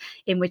ways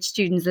in which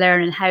students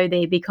learn and how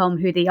they become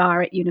who they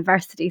are at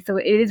university. So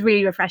it is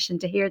really refreshing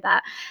to hear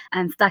that.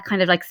 And that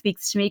kind of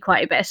speaks to me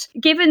quite a bit.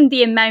 Given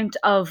the amount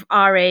of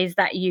RAs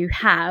that you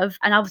have,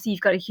 and obviously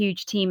you've got a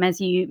huge team,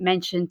 as you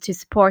mentioned, to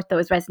support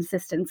those resident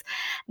assistants,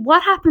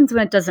 what happens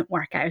when it doesn't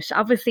work out?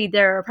 Obviously,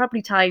 there are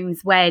probably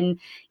times when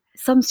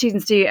some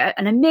students do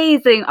an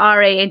amazing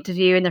RA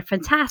interview and they're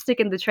fantastic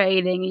in the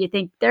training and you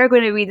think they're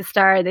going to be the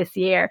star this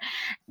year.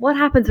 What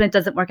happens when it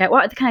doesn't work out?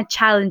 What are the kind of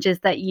challenges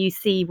that you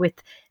see with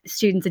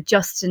students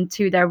adjusting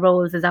to their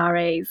roles as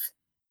RAs?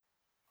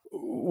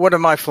 One of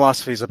my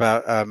philosophies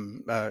about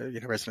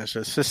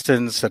residential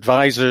assistants,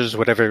 advisors,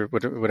 whatever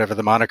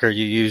the moniker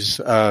you use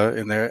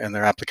in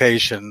their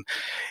application,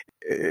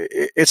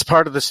 it's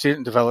part of the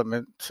student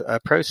development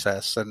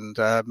process, and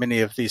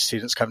many of these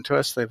students come to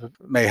us. They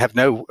may have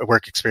no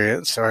work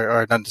experience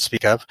or none to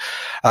speak of.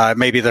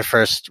 Maybe their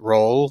first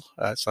role.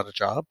 It's not a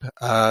job.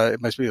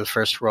 It must be the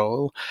first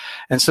role,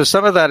 and so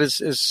some of that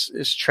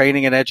is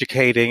training and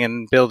educating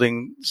and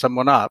building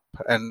someone up,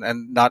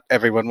 and not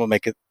everyone will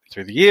make it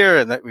through the year,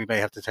 and that we may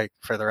have to take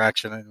further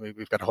action, and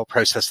we've got a whole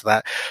process to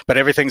that. But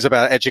everything's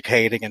about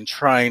educating and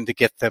trying to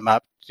get them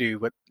up to do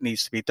what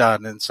needs to be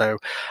done. And so,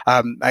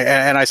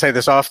 I say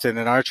this often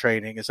in our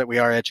training, is that we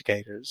are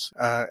educators,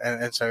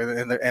 and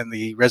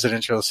the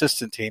residential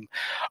assistant team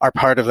are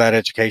part of that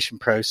education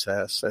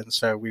process. And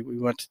so we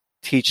want to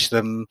teach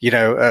them,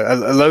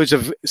 loads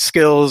of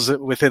skills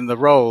within the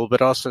role,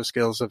 but also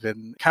skills of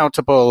being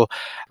accountable,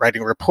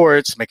 writing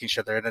reports, making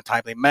sure they're in a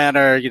timely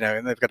manner,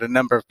 and they've got a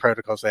number of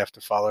protocols they have to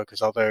follow,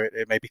 because although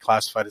it may be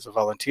classified as a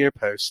volunteer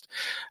post,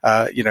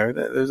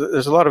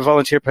 there's a lot of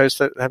volunteer posts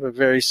that have a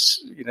very,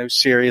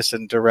 serious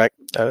and direct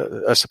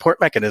a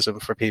support mechanism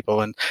for people,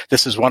 and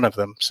this is one of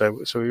them. So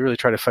we really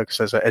try to focus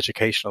as an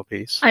educational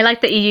piece. I like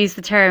that you use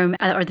the term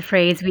or the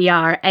phrase, we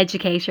are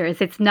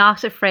educators. It's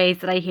not a phrase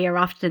that I hear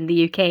often in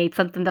the UK. It's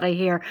something that I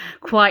hear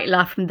quite a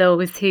lot from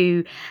those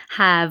who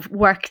have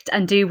worked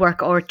and do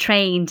work or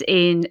trained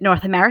in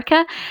North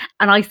America.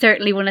 And I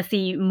certainly want to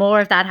see more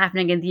of that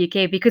happening in the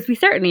UK, because we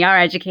certainly are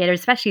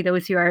educators, especially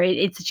those who are in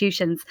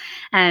institutions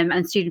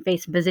and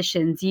student-facing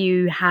positions.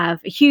 You have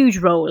a huge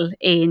role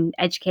in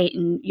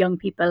educating young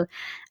people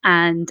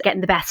and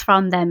getting the best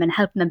from them and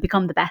helping them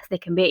become the best they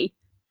can be.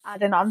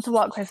 Adding on to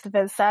what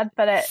Christopher said,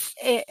 but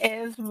it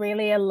is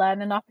really a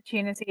learning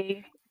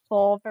opportunity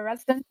for the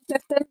resident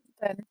assistants,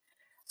 and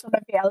some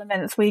of the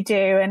elements we do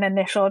in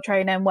initial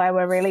training where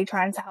we're really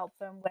trying to help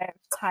them with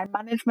time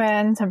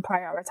management and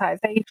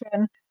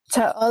prioritization.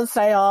 To us,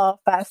 they are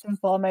first and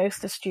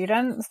foremost the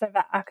students, so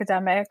the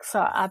academics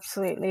are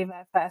absolutely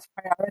their first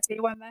priority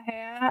when they're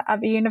here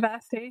at the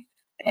university,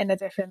 in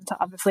addition to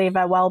obviously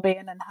their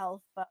well-being and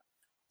health. But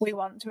we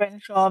want to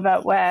ensure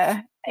that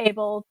we're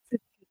able to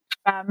teach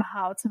them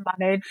how to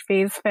manage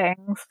these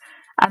things,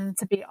 and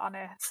to be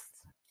honest,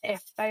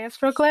 if they are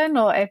struggling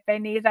or if they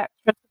need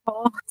extra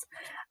support.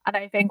 And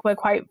I think we're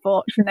quite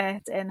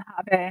fortunate in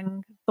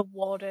having the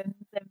wardens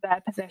in their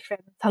position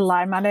to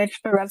line manage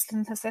the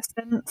resident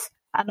assistants.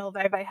 And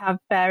although they have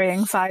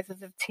varying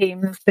sizes of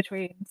teams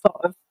between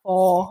sort of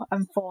 4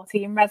 and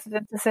 14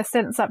 resident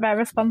assistants that they're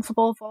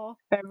responsible for,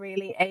 they're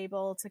really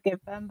able to give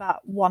them that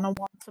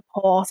one-on-one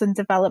support and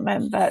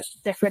development that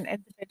different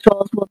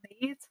individuals will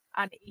need.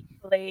 And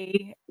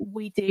equally,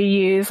 we do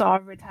use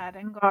our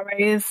returning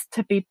RAs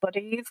to be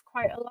buddies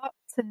quite a lot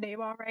to new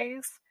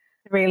RAs,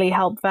 to really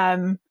help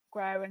them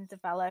grow and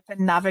develop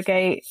and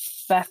navigate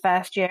their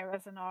first year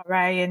as an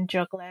RA and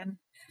juggling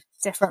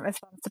different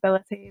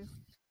responsibilities.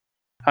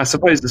 I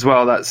suppose as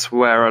well, that's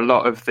where a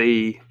lot of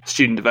the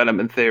student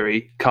development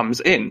theory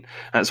comes in.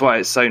 That's why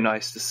it's so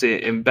nice to see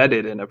it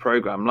embedded in a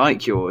program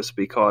like yours,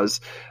 because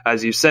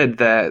as you said,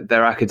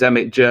 their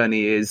academic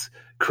journey is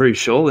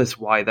crucial. It's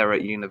why they're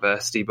at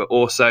university, but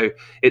also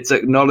it's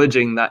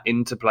acknowledging that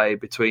interplay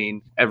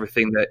between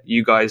everything that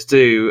you guys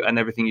do and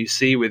everything you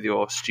see with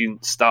your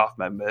student staff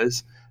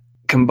members,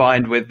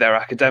 combined with their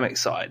academic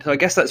side. So I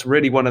guess that's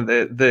really one of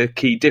the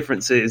key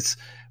differences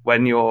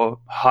when you're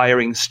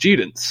hiring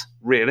students,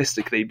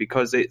 realistically,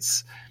 because it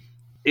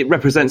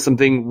represents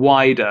something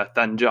wider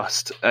than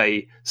just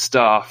a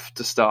staff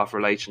to staff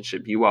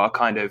relationship. You are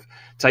kind of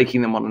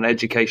taking them on an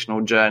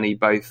educational journey,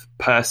 both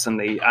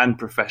personally and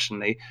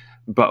professionally,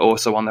 but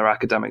also on their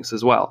academics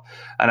as well.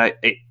 And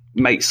it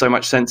makes so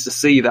much sense to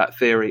see that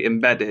theory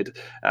embedded.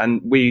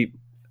 And we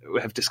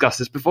have discussed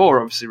this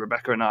before. Obviously,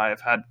 Rebecca and I have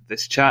had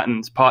this chat,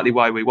 and partly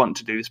why we want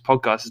to do this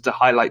podcast is to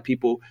highlight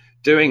people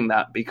doing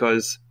that,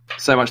 because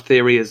so much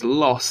theory is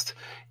lost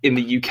in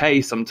the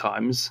UK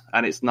sometimes,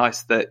 and it's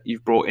nice that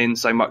you've brought in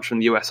so much from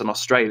the US and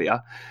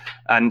Australia.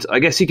 And I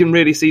guess you can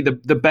really see the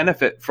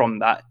benefit from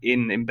that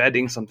in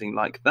embedding something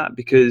like that,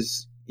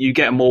 because you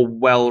get a more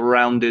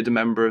well-rounded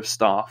member of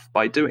staff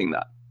by doing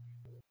that.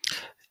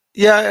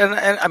 Yeah,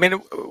 and I mean,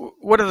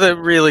 one of the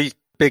really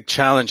big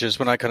challenges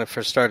when I kind of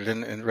first started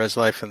in Res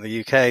Life in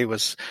the UK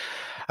was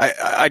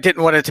I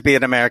didn't want it to be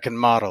an American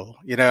model.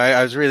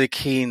 I was really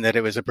keen that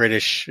it was a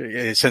British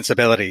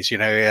sensibilities.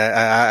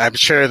 I'm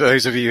sure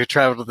those of you who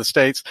travel to the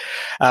States,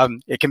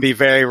 it can be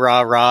very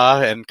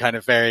rah and kind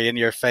of very in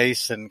your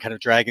face and kind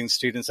of dragging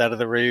students out of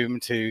the room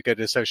to go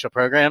to social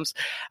programs.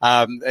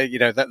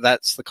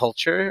 That's the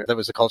culture. That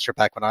was the culture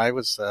back when I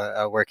was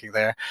working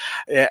there.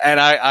 And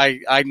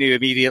I knew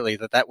immediately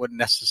that wouldn't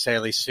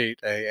necessarily suit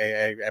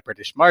a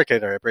British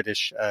market or a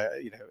British,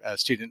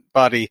 student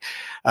body.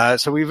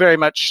 So we very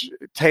much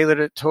tailored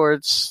it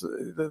towards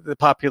the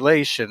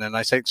population, and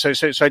I say so.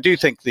 I do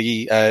think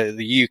the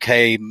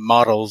UK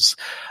models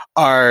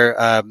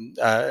are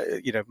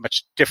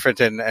much different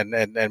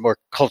and more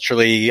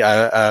culturally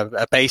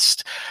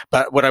based.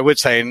 But what I would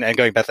say, and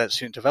going back to that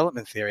student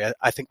development theory,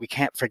 I think we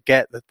can't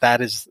forget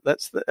that's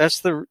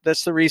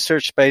the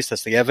research base,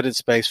 that's the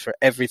evidence base for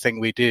everything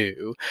we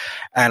do.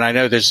 And I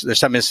know there's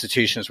some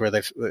institutions where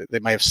they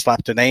might have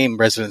slapped a name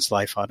residence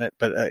life on it,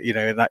 but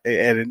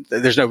and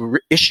there's no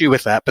issue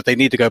with that. But they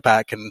need to go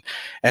back and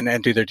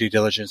do their due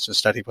diligence and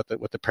study what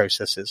the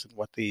process is and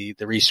what the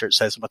research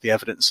says and what the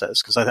evidence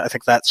says, because I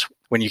think that's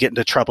when you get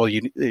into trouble,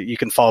 you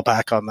can fall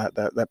back on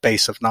that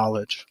base of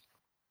knowledge.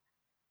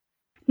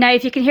 Now,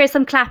 if you can hear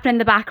some clapping in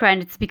the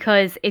background, it's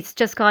because it's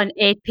just gone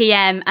 8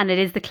 p.m. and it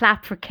is the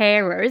clap for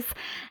carers,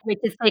 which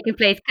is taking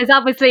place. Because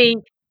obviously,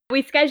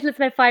 we scheduled this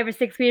about 5 or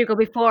 6 weeks ago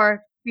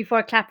before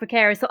clap for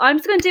carers. So I'm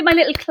just going to do my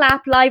little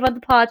clap live on the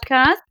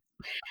podcast.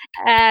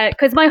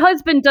 Because my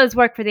husband does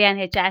work for the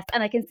NHS,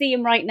 and I can see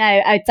him right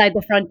now outside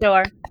the front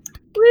door.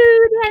 Woo,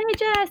 the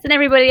NHS, and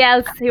everybody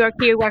else who are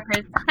key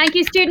workers. Thank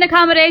you, student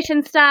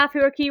accommodation staff who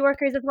are key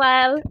workers as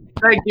well.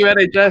 Thank you,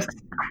 NHS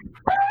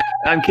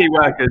and key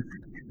workers.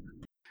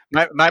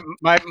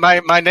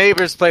 My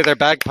neighbours play their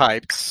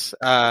bagpipes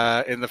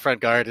in the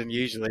front garden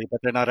usually, but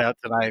they're not out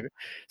tonight.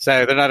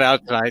 So.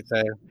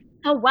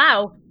 Oh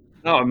wow!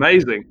 Oh,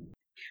 amazing!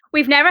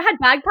 We've never had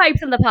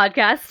bagpipes on the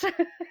podcast.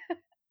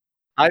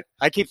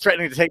 I keep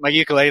threatening to take my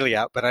ukulele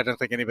out, but I don't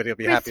think anybody will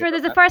be happy.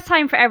 There's a first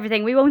time for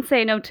everything. We won't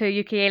say no to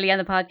ukulele on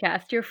the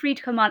podcast. You're free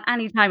to come on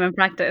anytime and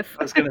practice.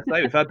 I was going to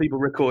say, we've had people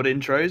record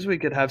intros. We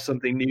could have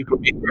something new for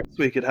each.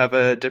 We could have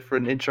a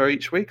different intro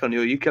each week on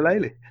your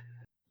ukulele.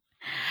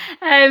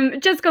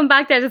 Just come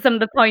back there to some of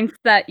the points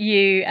that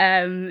you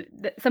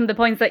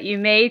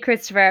made,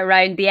 Christopher,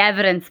 around the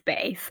evidence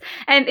base.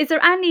 Is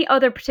there any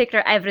other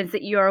particular evidence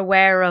that you're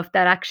aware of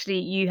that actually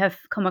you have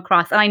come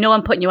across? And I know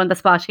I'm putting you on the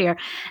spot here.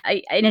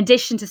 In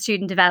addition to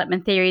student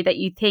development theory, that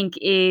you think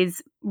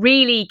is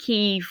really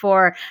key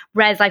for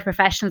res life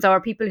professionals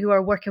or people who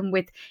are working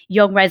with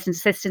young resident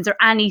assistants or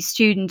any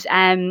student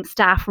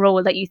staff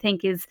role that you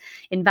think is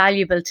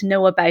invaluable to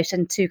know about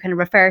and to kind of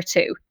refer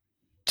to?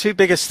 Two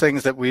biggest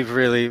things that we've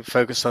really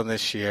focused on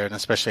this year, and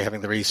especially having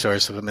the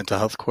resource of a mental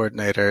health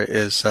coordinator,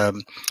 is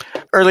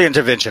early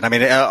intervention. I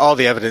mean, all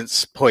the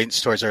evidence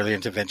points towards early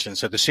intervention.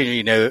 So the sooner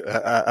you know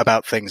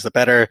about things, the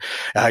better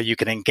you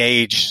can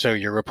engage. So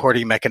your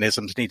reporting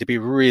mechanisms need to be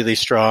really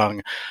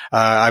strong.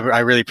 I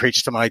really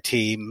preach to my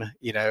team,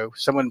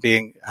 someone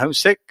being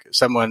homesick,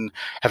 someone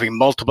having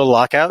multiple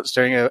lockouts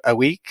during a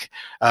week,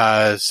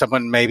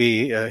 someone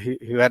maybe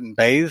who hadn't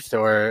bathed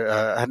or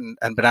hadn't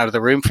been out of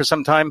the room for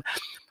some time.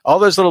 All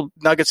those little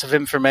nuggets of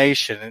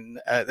information,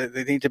 and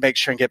they need to make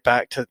sure and get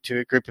back to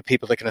a group of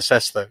people that can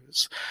assess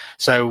those.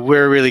 So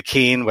we're really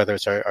keen, whether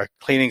it's our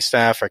cleaning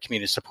staff, our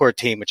community support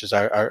team, which is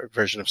our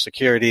version of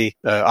security,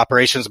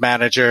 operations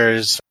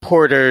managers,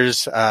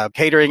 porters,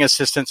 catering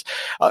assistants.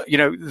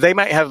 They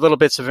might have little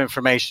bits of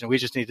information. We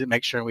just need to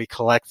make sure we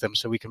collect them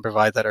so we can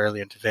provide that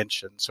early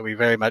intervention. So we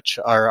very much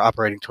are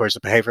operating towards a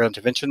behavioral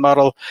intervention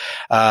model,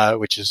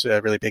 which is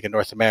really big in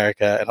North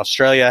America and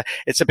Australia.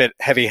 It's a bit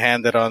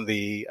heavy-handed on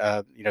the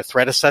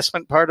threat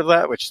assessment part of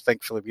that, which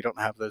thankfully we don't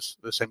have those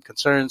same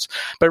concerns.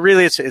 But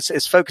really,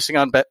 it's focusing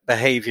on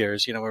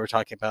behaviors. When we're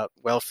talking about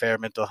welfare,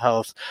 mental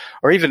health,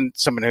 or even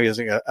someone who is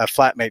a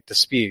flatmate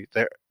dispute.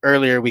 The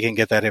earlier we can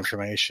get that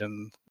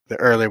information, the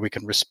earlier we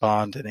can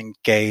respond and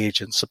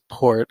engage and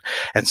support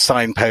and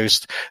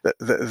signpost,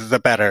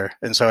 the better.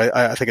 And so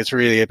I think it's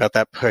really about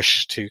that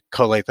push to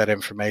collate that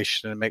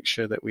information and make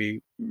sure that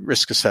we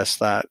risk assess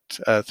that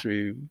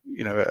through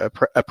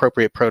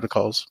appropriate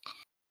protocols.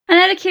 And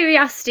out of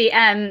curiosity,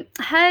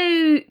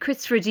 how,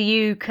 Christopher, do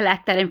you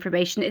collect that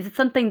information? Is it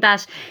something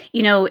that,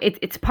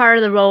 it's part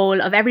of the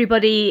role of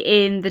everybody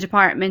in the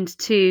department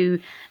to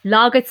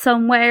log it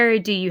somewhere?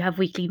 Do you have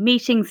weekly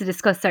meetings to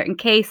discuss certain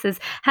cases?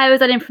 How is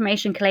that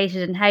information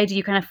collated, and how do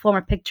you kind of form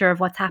a picture of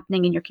what's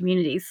happening in your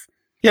communities?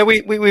 Yeah,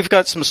 we've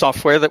got some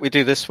software that we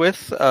do this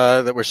with,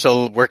 that we're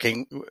still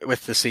working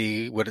with to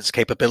see what its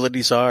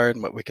capabilities are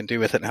and what we can do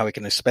with it and how we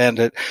can expand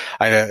it.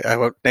 I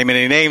won't name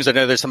any names. I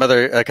know there's some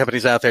other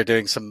companies out there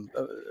doing some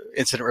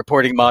incident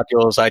reporting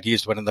modules. I'd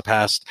used one in the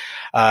past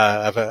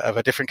of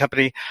a different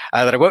company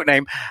that I won't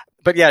name.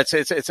 But yeah,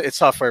 it's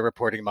software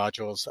reporting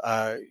modules.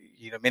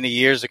 Many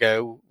years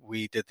ago,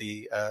 we did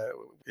the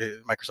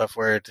Microsoft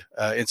Word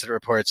incident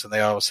reports, and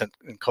they all sent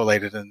and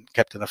collated and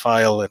kept in a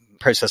file and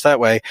processed that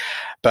way.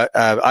 But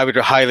I would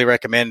highly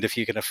recommend, if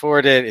you can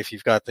afford it, if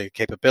you've got the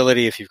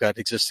capability, if you've got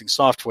existing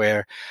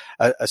software,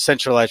 a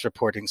centralized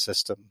reporting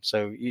system.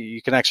 So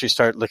you can actually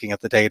start looking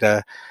at the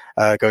data,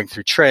 going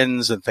through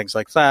trends and things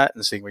like that,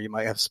 and seeing where you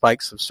might have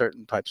spikes of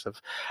certain types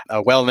of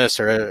wellness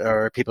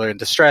or people are in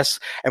distress.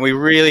 And we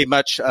really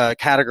much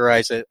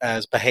categorize it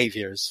as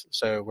behaviors.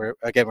 So we're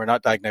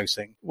not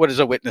diagnosing. What is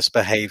a witness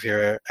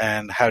behavior,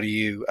 and how do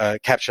you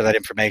capture that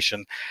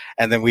information?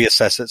 And then we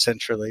assess it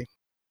centrally.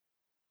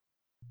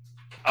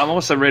 I'm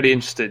also really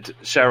interested,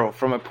 Cheryl,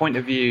 from a point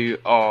of view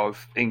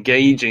of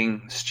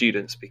engaging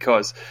students,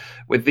 because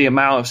with the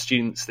amount of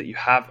students that you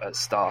have at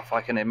staff,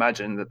 I can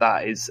imagine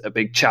that is a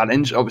big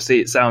challenge. Obviously,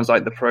 it sounds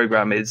like the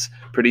program is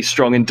pretty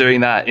strong in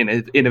doing that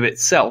in of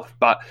itself,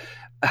 but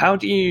how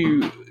do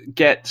you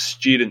get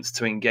students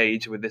to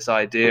engage with this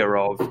idea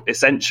of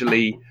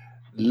essentially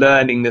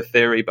learning the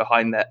theory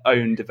behind their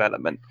own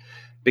development?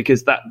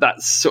 Because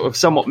that's sort of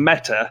somewhat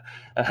meta.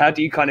 And how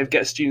do you kind of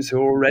get students who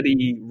are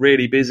already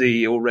really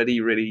busy, already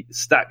really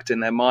stacked in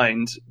their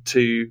mind,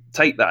 to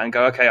take that and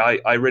go, okay,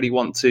 I really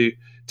want to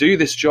do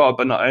this job,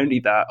 but not only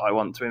that, I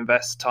want to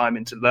invest time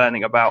into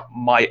learning about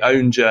my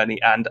own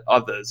journey and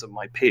others and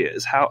my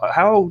peers.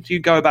 How do you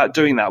go about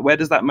doing that? Where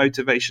does that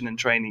motivation and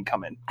training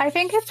come in? I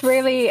think it's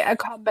really a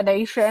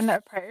combination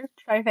approach.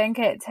 I think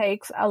it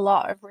takes a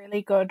lot of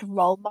really good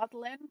role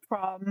modeling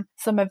from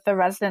some of the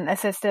resident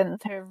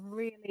assistants who have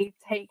really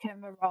taken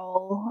the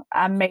role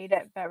and made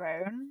it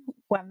their own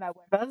when they're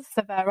with us.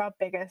 So they're our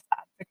biggest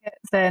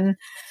advocates in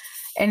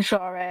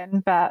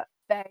ensuring that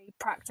they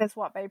practice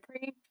what they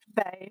preach.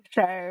 They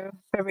show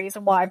the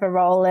reason why the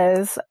role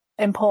is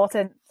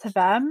important to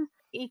them.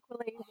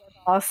 Equally with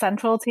our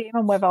central team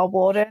and with our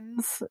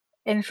wardens,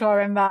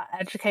 ensuring that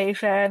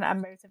education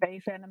and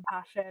motivation and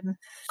passion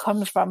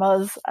comes from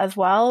us as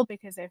well,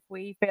 because if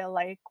we feel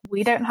like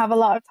we don't have a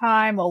lot of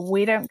time or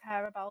we don't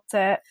care about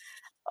it,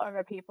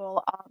 other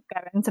people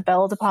aren't going to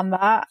build upon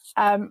that.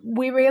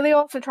 We really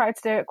also try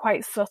to do it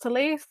quite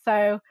subtly.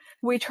 So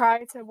we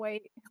try to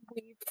weave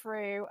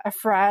through a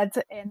thread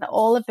in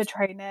all of the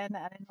training and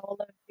in all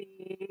of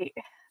the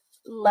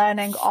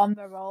learning on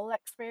the role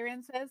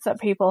experiences that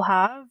people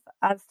have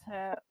as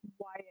to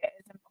why it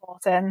is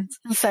important,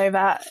 so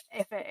that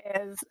if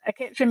it is a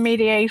kitchen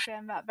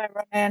mediation that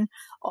they're running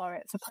or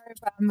it's a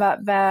program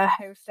that they're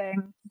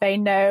hosting, they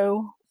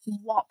know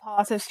what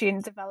part of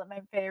student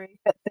development theory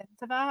fits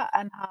into that,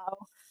 and how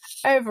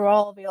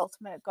overall the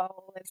ultimate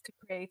goal is to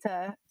create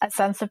a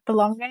sense of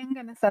belonging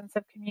and a sense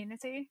of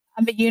community.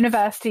 And the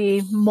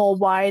university more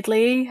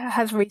widely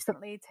has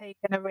recently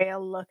taken a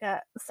real look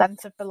at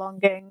sense of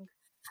belonging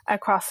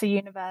across the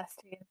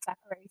university and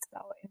separated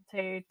out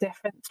into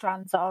different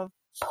strands of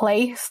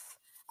place,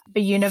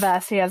 the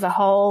university as a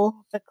whole,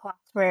 the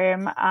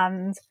classroom,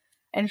 and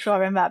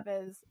ensuring that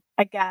there's,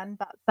 again,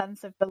 that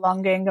sense of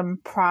belonging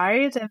and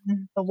pride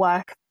in the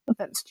work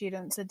that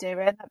students are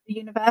doing at the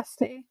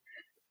university.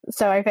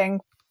 So I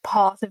think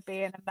part of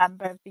being a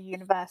member of the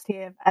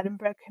University of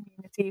Edinburgh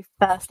community,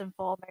 first and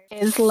foremost,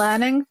 is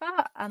learning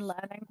that and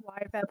learning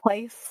why their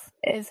place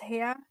is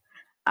here.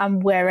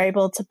 And we're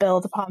able to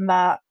build upon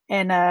that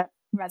in a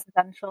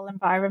residential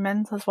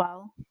environment as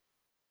well.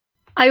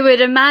 I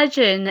would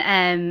imagine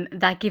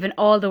that given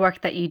all the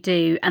work that you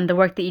do and the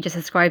work that you just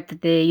described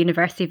that the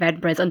University of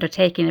Edinburgh is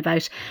undertaking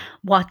about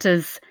what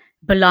does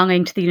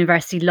belonging to the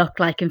university look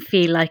like and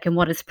feel like, and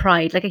what is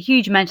pride, like a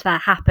huge amount of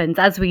that happens,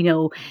 as we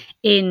know,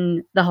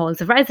 in the halls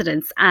of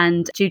residence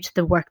and due to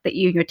the work that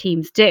you and your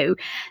teams do.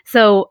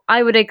 So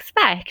I would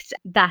expect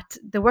that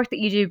the work that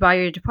you do by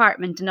your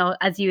department and all,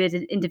 as you as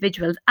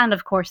individuals, and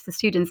of course the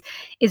students,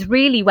 is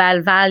really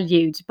well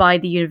valued by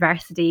the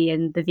university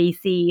and the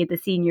VC and the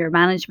senior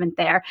management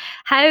there.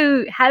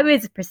 How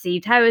is it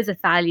perceived? How is it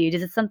valued?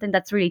 Is it something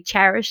that's really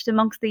cherished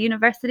amongst the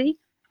university?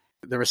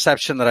 The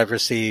reception that I've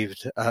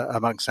received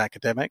amongst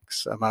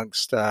academics,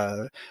 amongst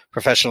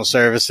professional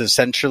services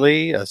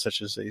centrally,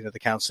 such as the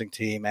counselling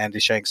team, Andy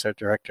Shanks, our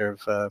director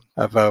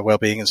of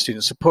wellbeing and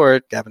student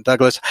support, Gavin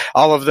Douglas,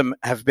 all of them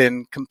have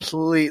been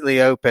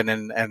completely open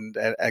and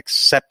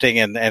accepting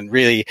and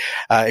really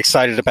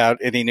excited about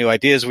any new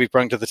ideas we've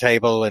brought to the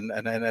table and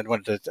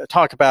wanted to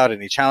talk about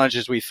any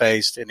challenges we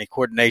faced, any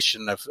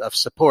coordination of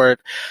support.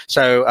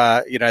 So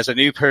as a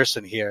new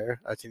person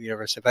here at the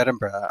University of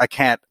Edinburgh, I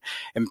can't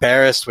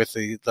embarrass with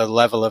the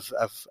level of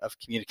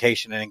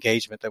communication and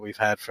engagement that we've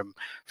had from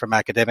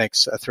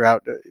academics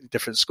throughout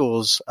different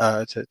schools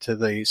to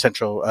the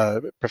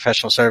central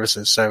professional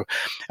services. So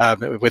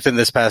within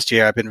this past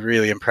year, I've been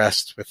really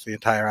impressed with the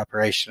entire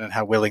operation and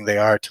how willing they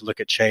are to look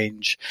at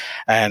change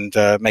and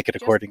make it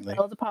accordingly. Just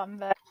to build upon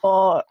the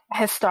more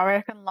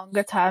historic and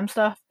longer term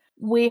stuff,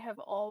 we have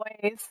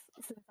always,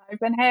 since I've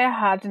been here,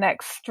 had an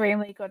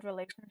extremely good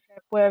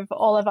relationship with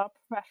all of our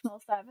professional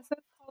services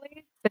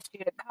colleagues, the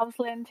student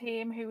counselling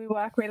team who we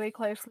work really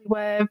closely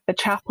with, the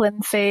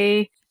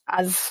chaplaincy,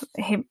 as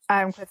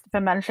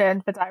Christopher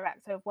mentioned, the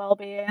director of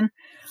wellbeing.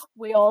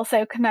 We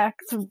also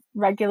connect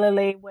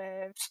regularly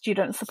with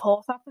student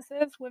support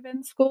officers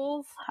within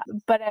schools,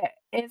 but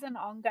it is an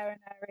ongoing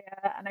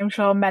area, and I'm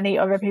sure many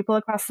other people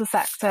across the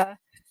sector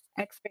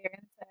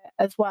experience it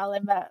as well,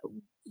 in that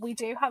we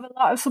do have a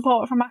lot of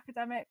support from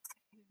academics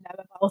who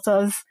know about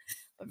us,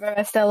 but there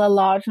are still a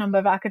large number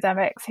of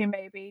academics who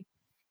maybe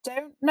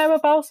don't know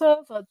about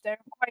us or don't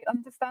quite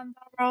understand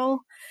our role.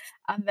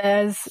 And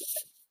there's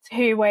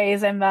two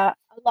ways in that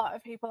a lot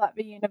of people at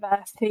the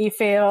university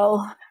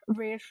feel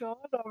reassured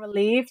or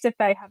relieved if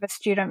they have a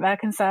student they're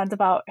concerned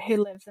about who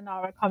lives in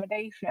our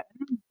accommodation,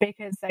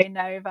 because they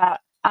know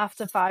that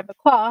after 5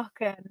 o'clock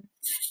and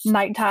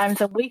night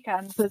times and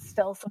weekends, there's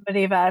still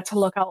somebody there to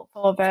look out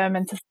for them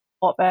and to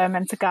support them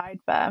and to guide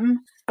them.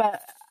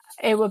 But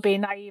it would be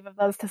naive of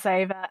us to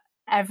say that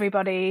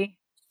everybody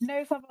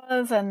knows of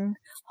us and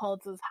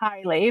holds us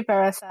highly.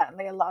 There are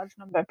certainly a large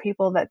number of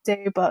people that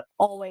do, but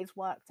always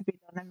work to be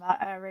done in that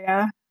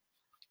area.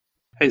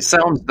 It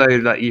sounds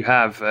though that you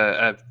have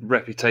a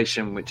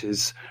reputation which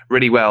is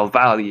really well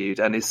valued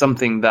and is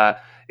something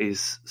that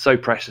is so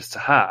precious to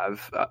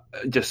have.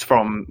 Just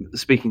from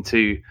speaking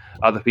to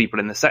other people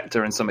in the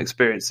sector and some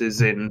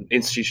experiences in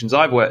institutions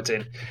I've worked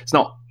in, it's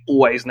not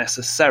always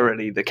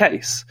necessarily the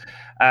case.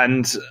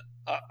 And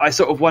I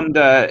sort of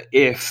wonder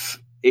if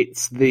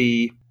it's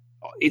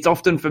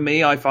often, for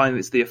me, I find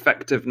it's the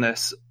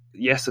effectiveness,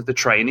 yes, of the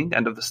training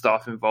and of the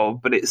staff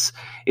involved, but it's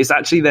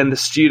actually then the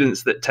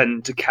students that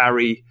tend to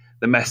carry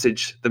the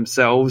message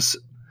themselves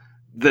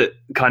that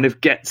kind of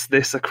gets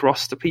this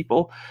across to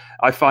people.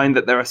 I find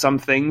that there are some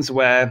things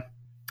where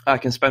I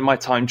can spend my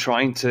time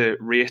trying to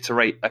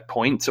reiterate a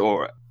point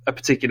or a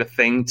particular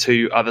thing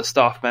to other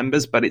staff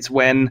members, but it's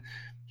when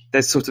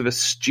there's sort of a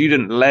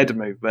student-led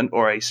movement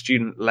or a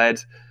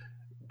student-led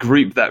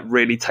group that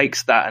really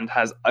takes that and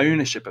has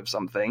ownership of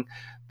something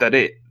that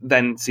it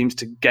then seems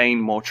to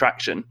gain more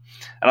traction.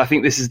 And I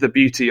think this is the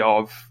beauty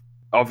of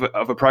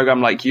a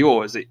program like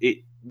yours.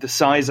 The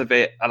size of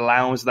it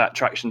allows that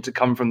traction to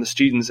come from the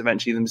students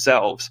eventually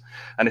themselves,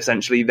 and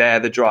essentially they're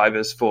the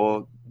drivers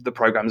for the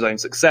program's own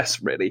success,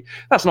 really.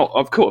 That's not,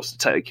 of course, to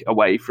take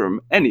away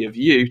from any of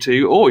you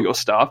two or your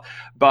staff,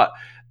 but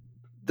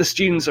the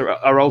students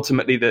are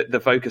ultimately the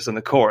focus and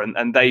the core,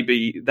 and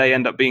they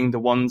end up being the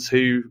ones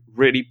who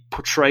really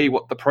portray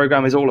what the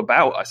program is all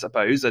about, I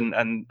suppose,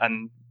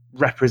 and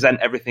represent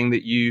everything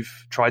that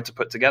you've tried to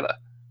put together.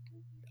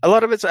 A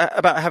lot of it's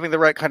about having the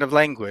right kind of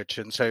language.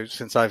 And so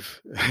since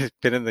I've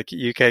been in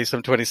the UK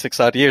some 26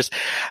 odd years,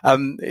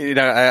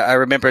 I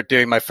remember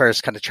doing my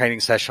first kind of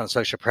training session on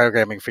social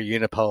programming for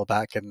Unipol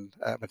back in,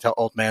 I tell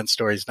old man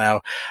stories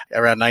now,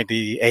 around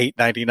 98,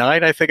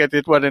 99, I think I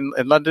did one in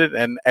London,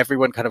 and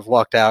everyone kind of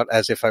walked out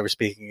as if I were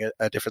speaking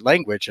a different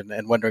language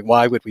and wondering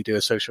why would we do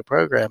a social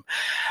program.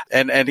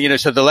 And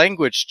so the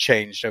language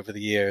changed over the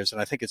years.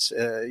 And I think it's,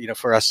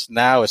 for us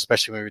now,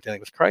 especially when we're dealing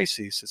with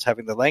crises, it's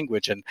having the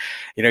language. And,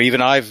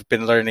 even I've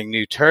been learning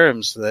new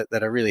terms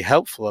that are really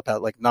helpful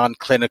about like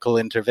non-clinical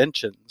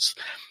interventions,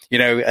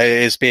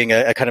 is being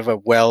a kind of a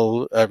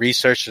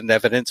well-researched and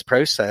evidence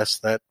process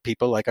that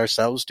people like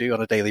ourselves do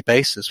on a daily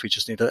basis. We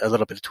just need a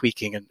little bit of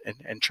tweaking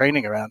and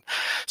training around.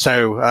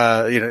 So,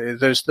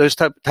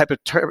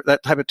 that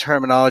type of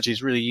terminology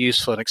is really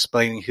useful in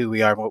explaining who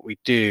we are and what we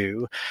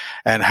do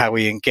and how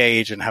we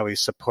engage and how we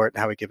support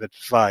and how we give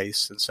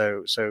advice. And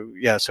so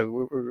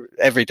we're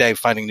every day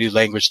finding new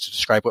language to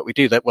describe what we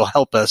do that will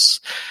help us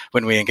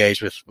when we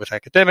engage with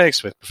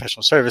academics, with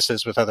professional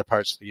services, with other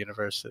parts of the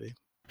university.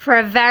 For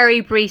a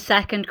very brief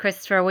second,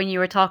 Christopher, when you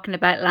were talking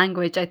about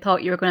language, I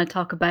thought you were going to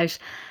talk about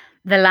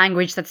the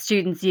language that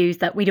students use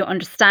that we don't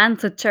understand,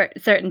 so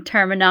certain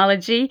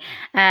terminology.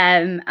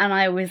 And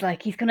I was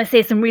like, he's going to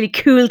say some really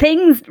cool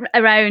things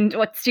around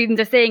what students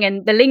are saying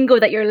and the lingo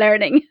that you're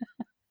learning.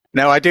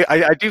 No, I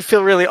do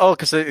feel really old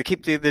because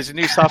there's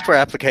new software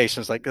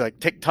applications like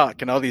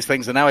TikTok and all these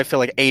things, and now I feel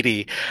like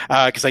 80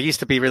 because I used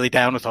to be really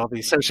down with all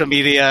these social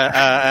media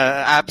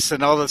apps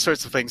and all those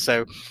sorts of things.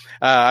 So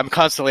I'm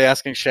constantly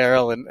asking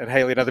Cheryl and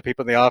Haley and other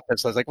people in the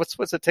office. I was like,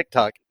 "What's a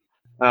TikTok?"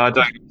 I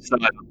don't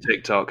understand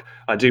TikTok.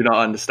 I do not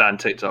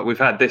understand TikTok. We've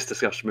had this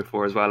discussion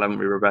before as well, haven't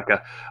we,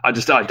 Rebecca? I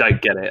don't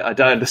get it. I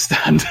don't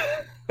understand.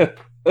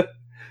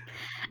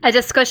 A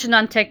discussion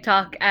on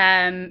TikTok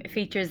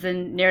features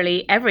in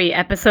nearly every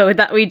episode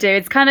that we do.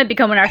 It's kind of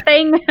becoming our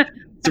thing.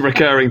 It's a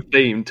recurring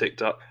theme,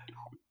 TikTok.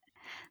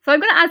 So I'm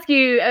going to ask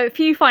you a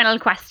few final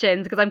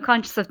questions because I'm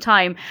conscious of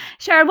time.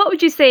 Cheryl, what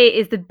would you say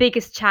is the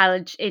biggest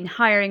challenge in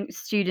hiring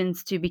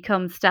students to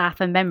become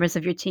staff and members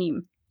of your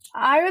team?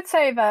 I would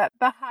say that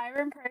the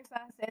hiring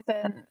process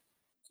isn't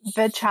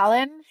the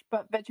challenge,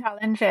 but the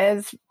challenge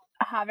is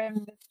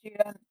having the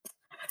students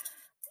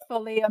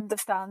fully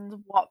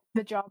understand what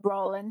the job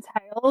role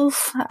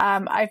entails.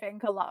 I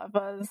think a lot of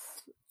us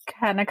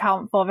can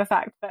account for the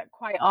fact that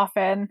quite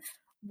often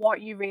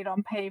what you read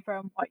on paper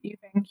and what you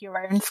think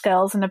your own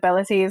skills and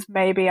abilities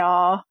maybe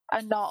are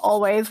not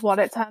always what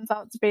it turns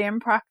out to be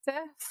in practice.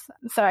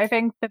 So I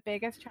think the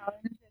biggest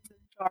challenge is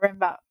ensuring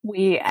that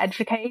we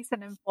educate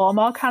and inform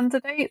our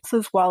candidates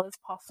as well as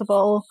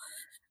possible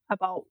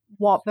about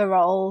what the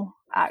role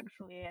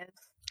actually is.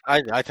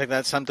 I think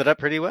that summed it up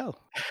pretty well.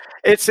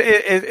 It's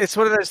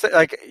one of those,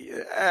 like,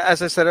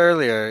 as I said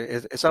earlier,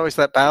 it's always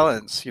that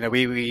balance.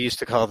 We used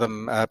to call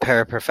them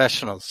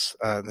paraprofessionals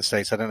in the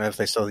States. I don't know if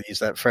they still use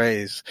that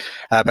phrase.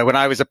 But when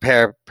I was a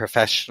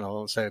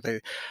paraprofessional, so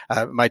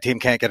my team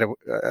can't get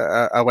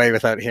away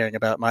without hearing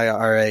about my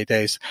RA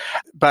days.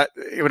 But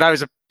when I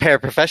was a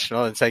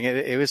paraprofessional and saying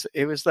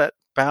it was that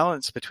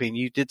balance between,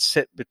 you did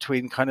sit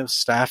between kind of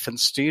staff and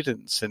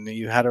students, and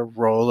you had a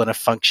role and a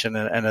function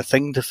and a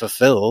thing to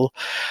fulfill,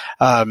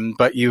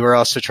 but you were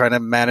also trying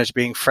to manage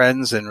course, being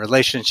friends and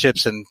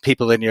relationships and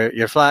people in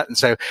your flat. And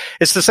so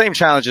it's the same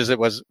challenge as it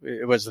was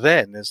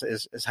then,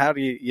 is how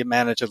do you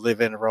manage a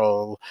live-in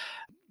role,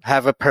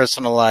 have a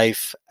personal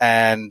life,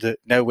 and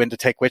know when to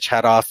take which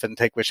hat off and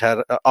take which hat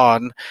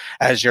on,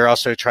 as you're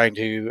also trying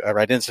to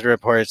write incident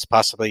reports,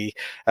 possibly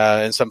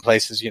in some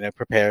places,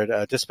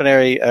 prepare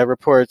disciplinary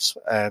reports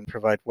and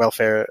provide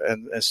welfare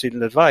and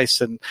student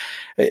advice. And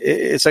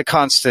it's a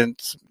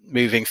constant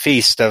moving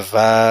feast of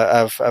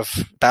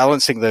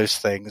balancing those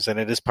things, and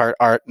it is part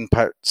art and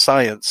part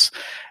science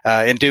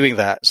in doing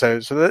that. So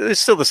it's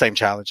still the same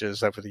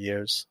challenges over the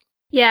years.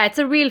 Yeah, it's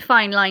a real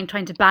fine line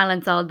trying to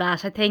balance all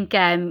that. I think,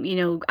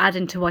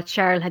 adding to what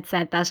Cheryl had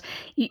said, that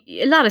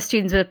a lot of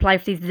students will apply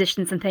for these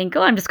positions and think,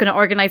 oh, I'm just going to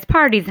organise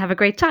parties and have a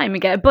great time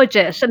and get a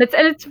budget. And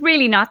it's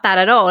really not that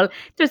at all.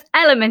 There's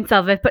elements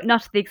of it, but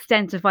not to the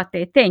extent of what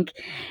they think.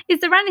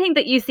 Is there anything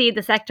that you see in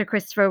the sector,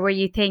 Christopher, where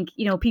you think,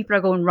 people are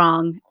going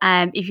wrong?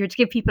 If you were to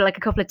give people like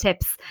a couple of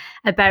tips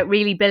about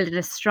really building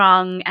a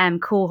strong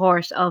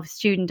cohort of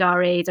student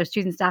RAs or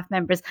student staff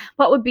members,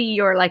 what would be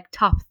your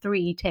top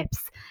 3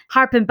 tips?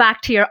 Harping back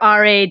to your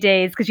RA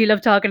days, because you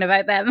love talking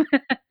about them.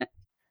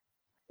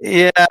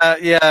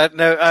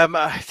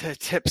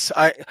 Tips.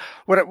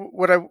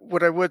 What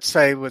I would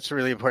say what's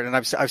really important,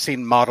 and I've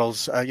seen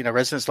models,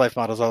 residence life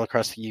models all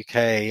across the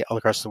UK, all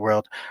across the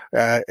world,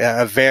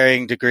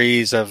 varying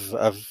degrees of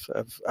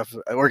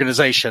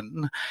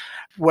organization.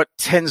 What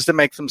tends to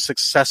make them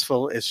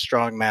successful is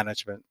strong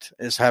management,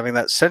 is having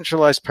that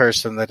centralized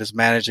person that is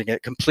managing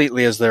it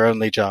completely as their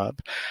only job.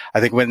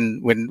 I think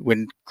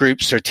when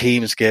groups or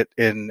teams get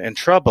in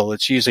trouble,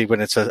 it's usually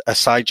when it's a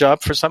side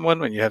job for someone,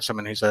 when you have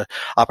someone who's a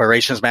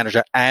operations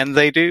manager and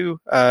they do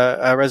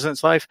a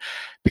residence life.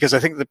 Because I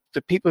think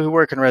the people who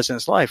work in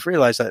residence life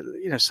realize that,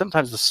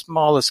 sometimes the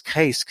smallest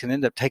case can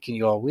end up taking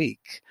you all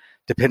week,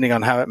 depending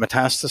on how it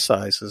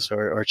metastasizes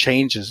or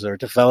changes or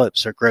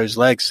develops or grows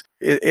legs.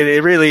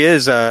 It really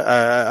is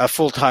a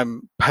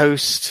full-time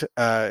post,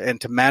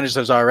 and to manage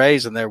those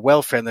RAs and their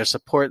welfare and their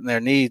support and their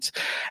needs,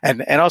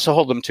 and also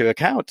hold them to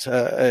account,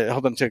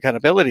 hold them to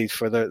accountability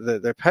for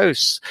their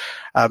posts.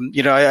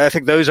 I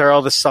think those are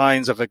all the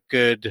signs of a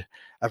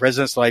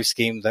residence life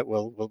scheme that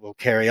will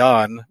carry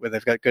on when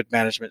they've got good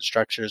management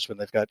structures, when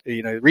they've got,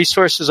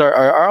 resources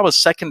are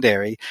almost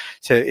secondary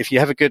to, if you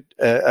have a good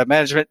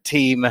management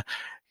team,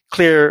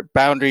 clear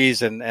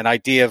boundaries and an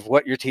idea of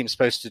what your team's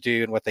supposed to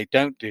do and what they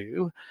don't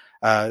do,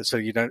 so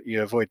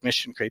you avoid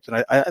mission creep.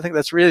 And I think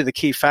that's really the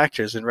key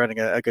factors in running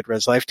a good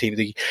res life team.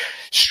 The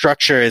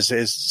structure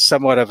is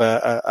somewhat of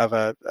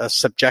a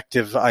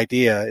subjective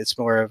idea. It's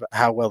more of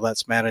how well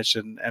that's managed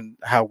and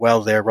how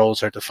well their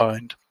roles are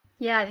defined.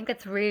 Yeah, I think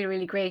that's really,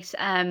 really great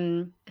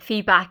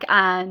feedback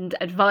and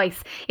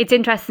advice. It's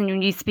interesting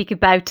when you speak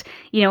about,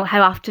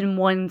 how often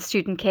one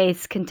student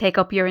case can take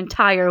up your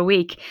entire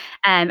week,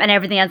 and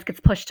everything else gets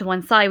pushed to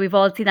one side. We've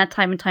all seen that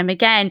time and time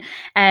again.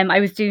 I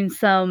was doing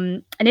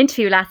an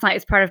interview last night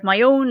as part of my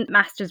own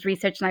master's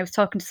research, and I was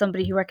talking to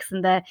somebody who works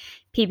in the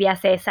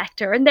PBSA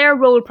sector, and their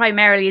role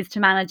primarily is to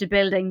manage a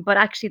building, but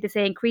actually they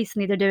say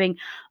increasingly they're doing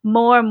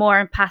more and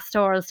more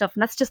pastoral stuff,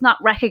 and that's just not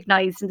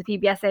recognised in the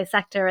PBSA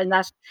sector, and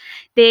that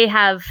they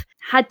have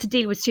had to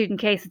deal with student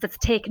cases that's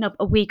taken up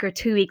a week or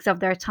 2 weeks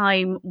of their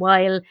time,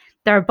 while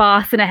their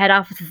boss in a head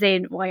office is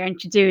saying, why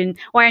aren't you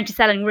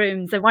selling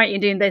rooms, and why aren't you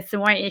doing this,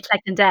 and why aren't you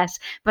collecting debt?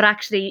 But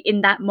actually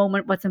in that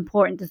moment what's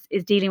important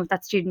is dealing with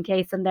that student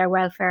case and their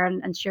welfare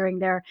and ensuring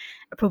they're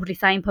appropriately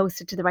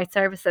signposted to the right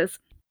services.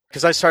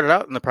 Because I started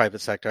out in the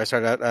private sector. I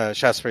started out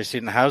Shaftesbury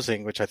Student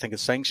Housing, which I think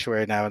is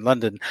Sanctuary now in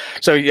London.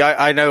 So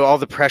I know all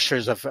the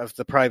pressures of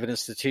the private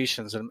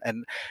institutions,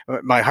 and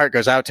my heart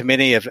goes out to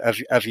many of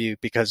you,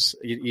 because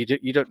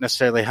you don't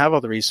necessarily have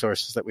all the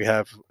resources that we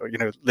have,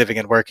 living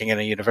and working in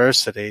a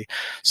university.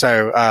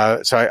 So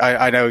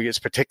I know it's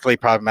particularly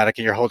problematic,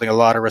 and you're holding a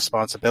lot of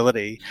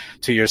responsibility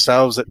to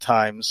yourselves at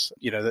times,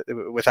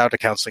 without a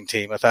counseling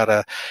team, without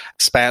a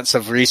expanse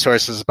of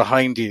resources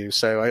behind you.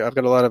 So I've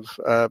got a lot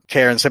of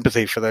care and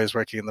sympathy for those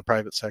working in the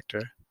private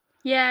sector.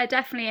 Yeah,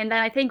 definitely. And then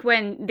I think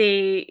when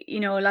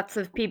lots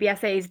of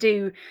PBSAs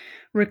do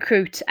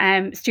recruit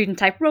student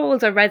type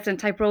roles or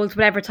resident type roles,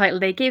 whatever title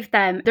they give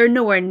them, they're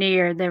nowhere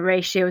near the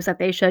ratios that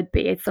they should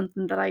be. It's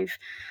something that I've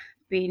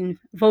been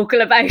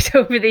vocal about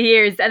over the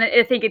years, and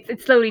I think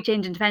it's slowly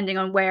changing depending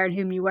on where and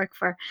whom you work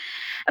for.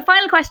 A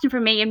final question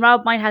for me, and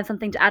Rob might have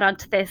something to add on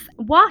to this.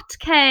 What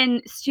can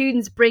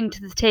students bring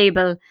to the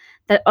table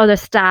that other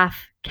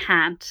staff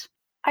can't?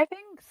 I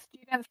think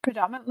students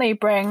predominantly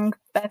bring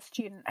their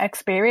student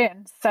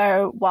experience.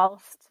 So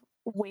whilst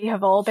we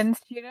have all been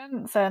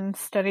students and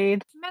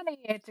studied many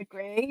a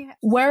degree,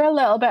 we're a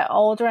little bit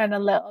older and a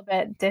little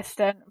bit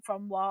distant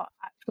from what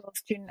actual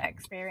student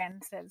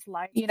experience is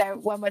like.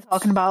 When we're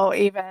talking about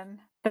even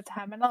the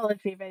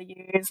terminology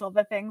they use or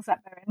the things that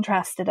they're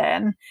interested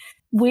in,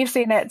 we've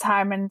seen it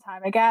time and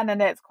time again,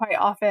 and it's quite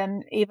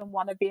often even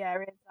one of the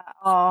areas that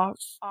our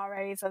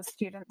RAs as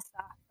student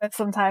staff are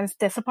sometimes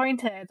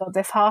disappointed or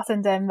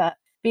disheartened in, that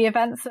the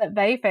events that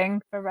they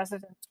think the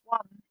residents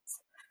want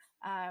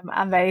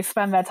and they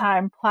spend their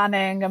time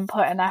planning and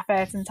putting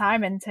effort and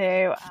time into,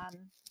 and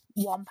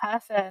one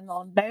person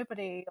or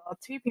nobody or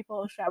two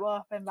people show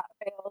up and that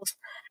feels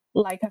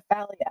like a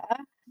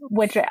failure,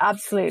 which it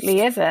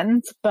absolutely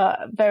isn't. But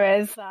there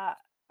is that,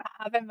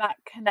 having that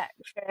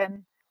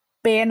connection,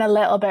 being a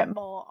little bit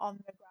more on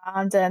the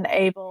ground and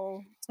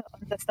able to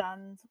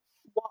understand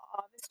what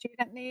are the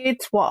student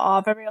needs, what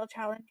are the real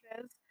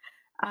challenges,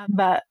 and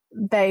that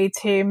they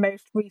too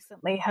most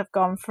recently have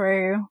gone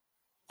through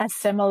a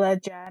similar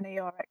journey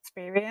or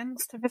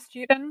experience to the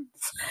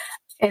students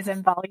is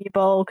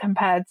invaluable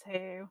compared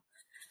to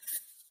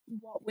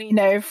what we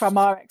know from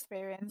our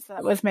experience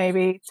that was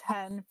maybe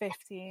 10,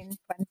 15,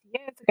 20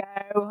 years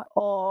ago.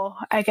 Or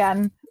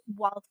again,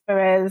 whilst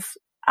there is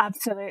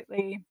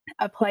absolutely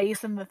a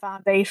place in the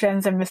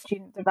foundations and the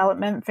student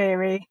development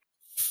theory,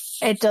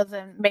 it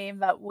doesn't mean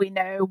that we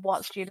know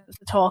what students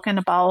are talking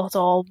about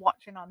or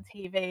watching on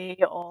TV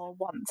or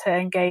want to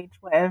engage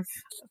with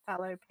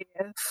fellow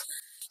peers.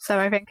 So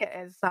I think it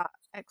is that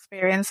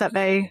experience that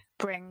they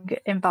bring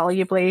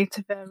invaluably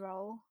to their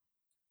role.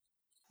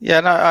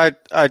 Yeah, no,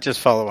 I just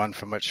follow on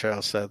from what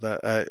Cheryl said.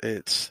 That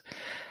it's,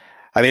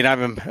 I mean,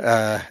 I'm,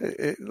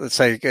 let's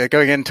say,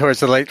 going in towards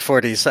the late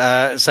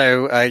 40s.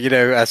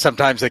 So,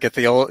 sometimes I get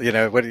the old,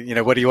 what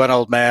do you want,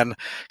 old man,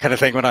 kind of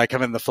thing when I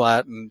come in the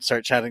flat and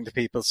start chatting to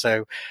people.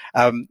 So,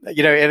 and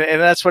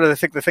that's one of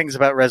the things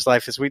about Res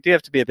Life is we do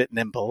have to be a bit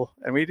nimble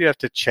and we do have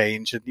to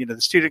change. And, the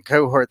student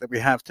cohort that we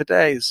have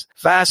today is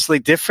vastly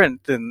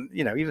different than,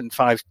 even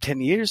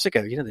 5-10 years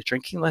ago. They're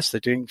drinking less, they're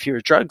doing fewer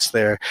drugs,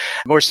 they're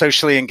more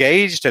socially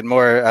engaged and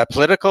more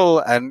political.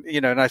 And,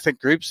 and I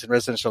think groups in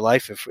residential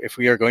life, if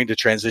we are going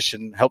to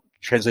help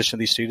transition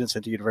these students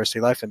into university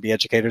life and be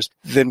educators,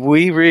 then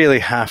we really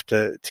have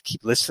to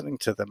keep listening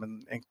to them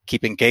and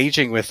keep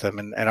engaging with them.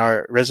 And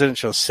our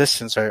residential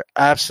assistants are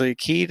absolutely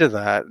key to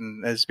that,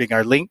 and as being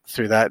our link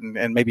through that,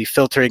 and maybe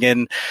filtering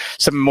in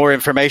some more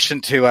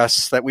information to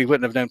us that we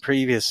wouldn't have known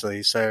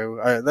previously.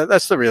 So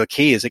that's the real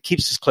key, is it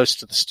keeps us close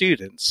to the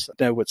students,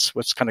 know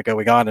what's kind of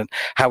going on and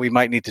how we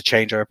might need to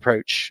change our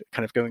approach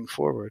kind of going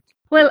forward.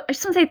 Well, I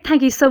just want to say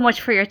thank you so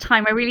much for your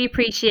time. I really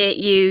appreciate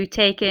you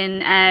taking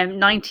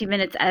 90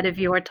 minutes out of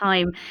your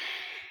time,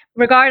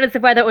 regardless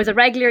of whether it was a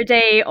regular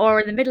day or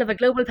in the middle of a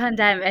global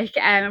pandemic.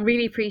 I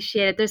really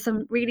appreciate it. There's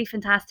some really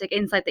fantastic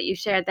insight that you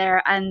shared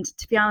there. And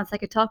to be honest, I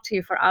could talk to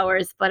you for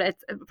hours, but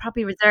it's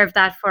probably reserve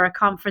that for a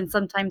conference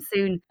sometime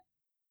soon.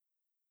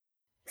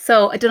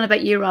 So I don't know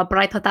about you, Rob, but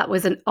I thought that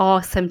was an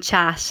awesome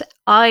chat.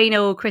 I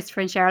know Christopher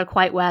and Cheryl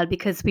quite well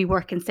because we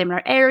work in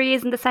similar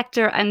areas in the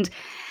sector, and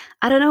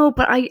I don't know,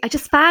 but I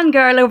just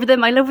fangirl over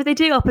them. I love what they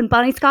do up in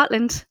Bonnie,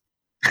 Scotland.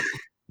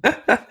 No,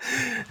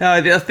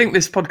 I think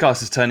this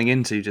podcast is turning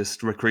into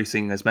just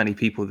recruiting as many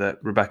people that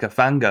Rebecca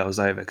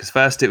fangirls over. Because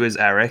first it was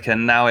Eric,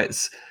 and now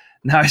it's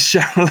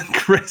Cheryl and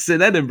Chris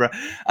in Edinburgh.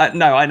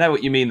 No, I know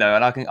what you mean though,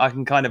 and I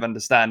can kind of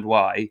understand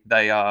why.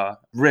 They are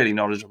really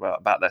knowledgeable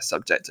about their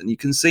subject, and you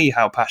can see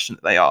how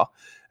passionate they are,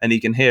 and you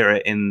can hear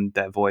it in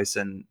their voice.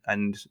 And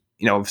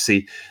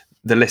obviously,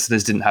 the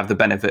listeners didn't have the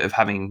benefit of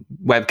having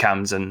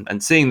webcams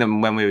and seeing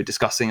them when we were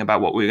discussing about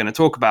what we were going to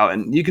talk about.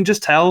 And you can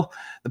just tell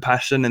the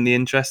passion and the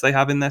interest they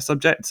have in their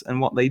subject and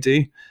what they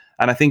do.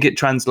 And I think it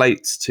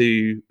translates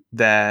to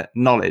their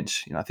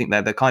knowledge. I think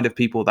they're the kind of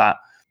people that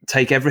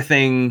take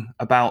everything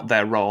about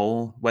their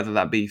role, whether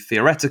that be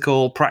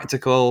theoretical,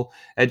 practical,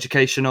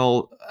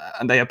 educational,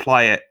 and they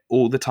apply it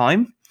all the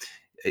time.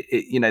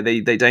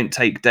 They don't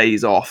take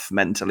days off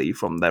mentally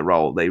from their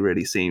role. They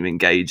really seem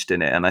engaged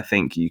in it. And I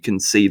think you can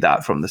see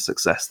that from the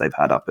success they've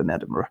had up in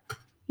Edinburgh.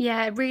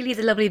 Yeah, it really is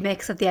a lovely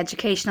mix of the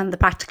education and the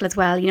practical as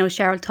well.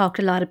 Cheryl talked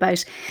a lot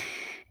about,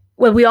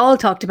 well, we all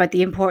talked about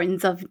the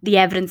importance of the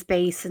evidence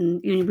base, and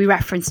we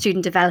referenced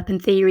student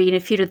development theory and a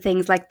few other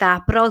things like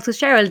that. But also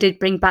Cheryl did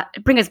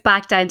bring us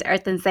back down to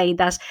earth and say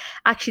that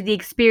actually the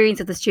experience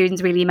of the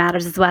students really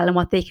matters as well, and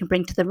what they can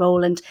bring to the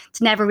role, and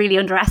to never really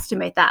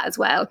underestimate that as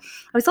well.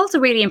 I was also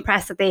really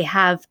impressed that they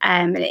have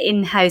an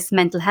in-house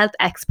mental health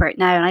expert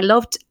now, and I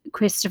loved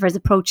Christopher's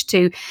approach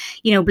to,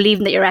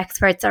 believing that your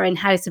experts are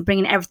in-house and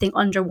bringing everything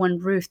under one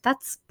roof.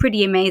 That's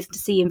pretty amazing to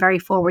see and very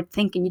forward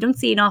thinking. You don't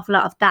see an awful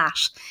lot of that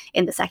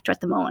in the sector at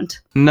the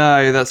moment.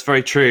 No, that's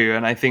very true.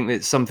 And I think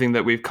it's something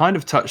that we've kind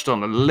of touched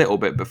on a little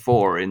bit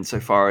before,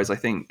 insofar as I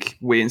think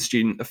we in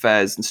student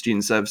affairs and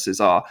student services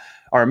are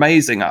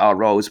amazing at our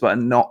roles, but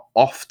are not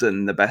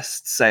often the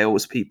best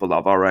salespeople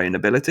of our own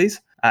abilities.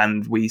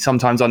 And we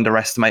sometimes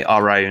underestimate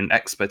our own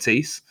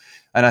expertise.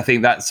 And I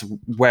think that's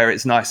where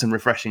it's nice and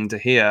refreshing to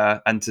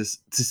hear and to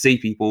see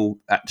people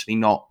actually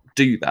not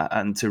do that,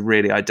 and to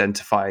really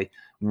identify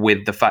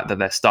with the fact that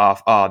their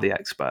staff are the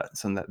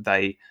experts and that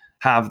they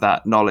have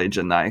that knowledge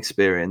and that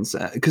experience.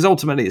 Because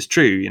ultimately it's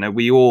true,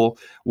 we all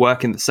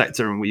work in the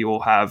sector and we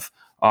all have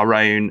our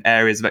own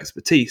areas of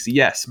expertise,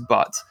 yes,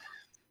 but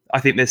I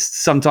think there's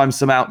sometimes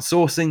some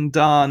outsourcing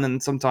done,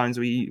 and sometimes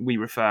we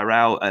refer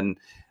out, and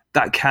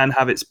that can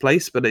have its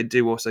place, but I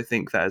do also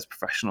think that as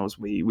professionals,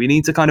 we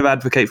need to kind of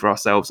advocate for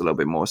ourselves a little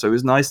bit more. So it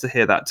was nice to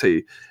hear that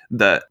too,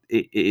 that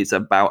it is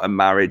about a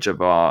marriage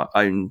of our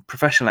own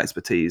professional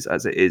expertise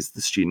as it is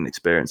the student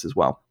experience as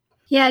well.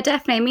 Yeah,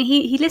 definitely. I mean,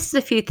 he listed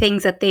a few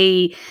things that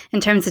in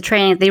terms of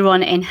training, they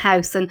run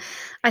in-house. And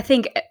I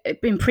think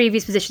in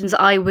previous positions,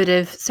 I would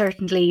have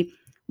certainly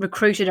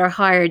recruited or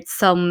hired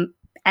some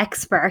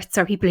experts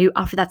or people who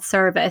offer that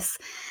service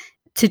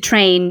to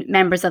train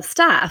members of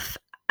staff.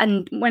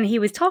 And when he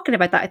was talking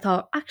about that, I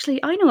thought,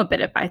 actually, I know a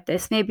bit about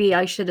this. Maybe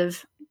I should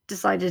have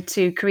decided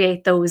to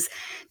create those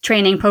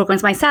training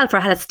programs myself,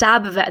 or had a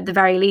stab of it at the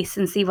very least,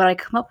 and see what I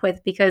come up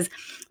with. Because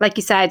like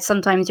you said,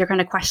 sometimes you're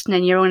kind of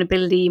questioning your own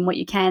ability and what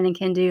you can and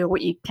can do or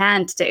what you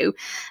can't do.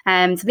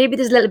 So maybe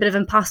there's a little bit of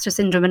imposter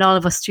syndrome in all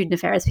of us student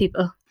affairs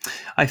people.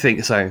 I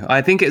think so.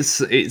 I think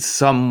it's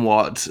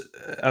somewhat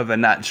of a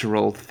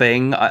natural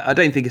thing. I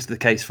don't think it's the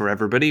case for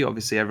everybody.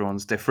 Obviously,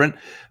 everyone's different.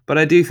 But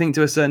I do think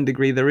to a certain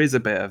degree there is a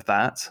bit of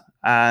that.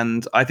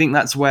 And I think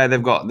that's where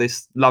they've got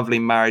this lovely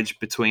marriage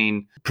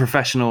between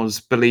professionals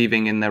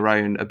believing in their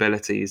own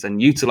abilities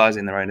and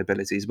utilizing their own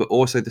abilities, but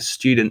also the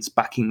students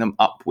backing them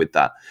up with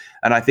that.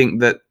 And I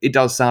think that it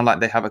does sound like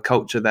they have a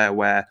culture there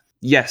where,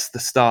 yes, the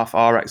staff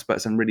are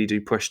experts and really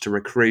do push to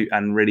recruit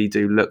and really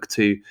do look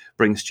to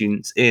bring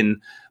students in.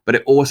 But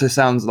it also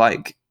sounds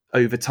like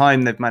over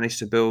time they've managed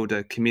to build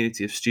a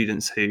community of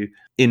students who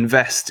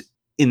invest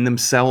in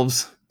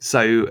themselves.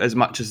 So as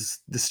much as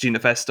the student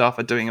affairs staff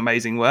are doing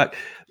amazing work,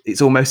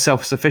 it's almost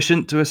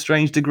self-sufficient to a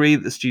strange degree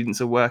that the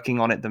students are working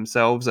on it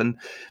themselves. And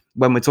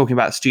when we're talking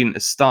about student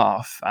as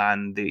staff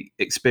and the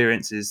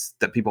experiences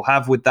that people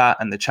have with that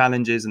and the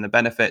challenges and the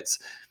benefits,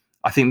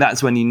 I think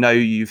that's when you know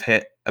you've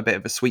hit a bit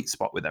of a sweet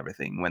spot with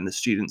everything, when the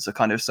students are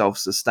kind of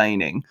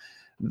self-sustaining,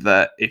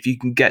 that if you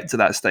can get to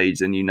that stage,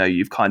 then you know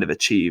you've kind of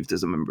achieved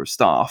as a member of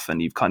staff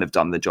and you've kind of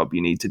done the job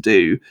you need to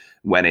do,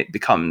 when it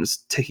becomes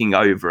ticking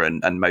over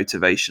and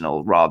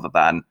motivational rather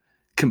than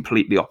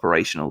completely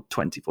operational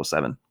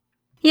 24/7.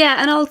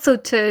 Yeah, and also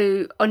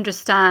to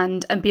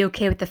understand and be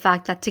okay with the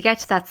fact that to get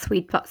to that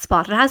sweet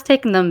spot, it has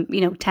taken them,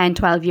 10,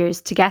 12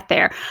 years to get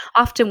there.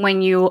 Often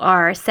when you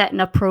are setting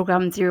up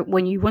programs,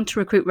 when you want to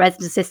recruit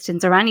resident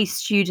assistants or any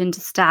student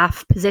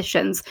staff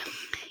positions,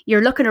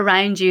 you're looking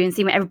around you and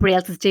seeing what everybody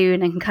else is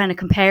doing and kind of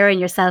comparing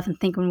yourself and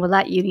thinking, well,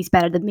 that uni's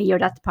better than me or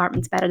that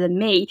department's better than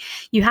me.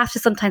 You have to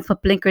sometimes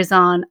put blinkers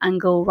on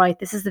and go, right,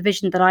 this is the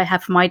vision that I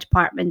have for my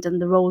department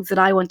and the roles that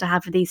I want to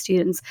have for these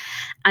students,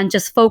 and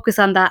just focus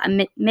on that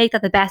and make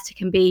that the best it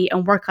can be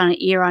and work on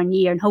it year on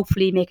year and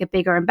hopefully make it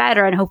bigger and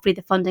better, and hopefully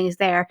the funding is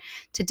there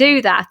to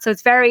do that. So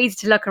it's very easy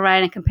to look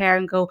around and compare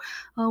and go,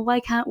 oh, why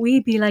can't we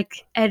be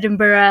like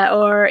Edinburgh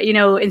or,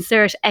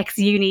 insert X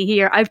uni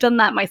here? I've done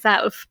that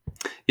myself.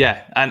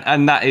 Yeah,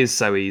 and that is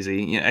so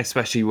easy,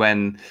 especially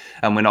when,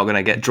 and we're not going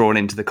to get drawn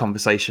into the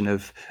conversation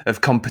of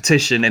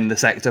competition in the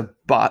sector,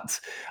 but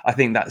I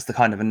think that's the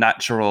kind of a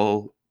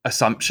natural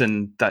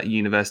assumption that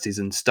universities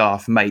and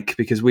staff make,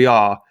 because we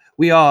are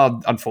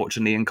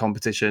unfortunately in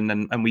competition,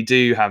 and we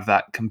do have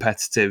that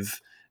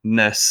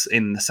competitiveness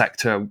in the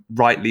sector,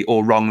 rightly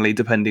or wrongly,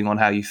 depending on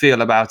how you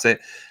feel about it.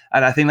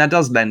 And I think that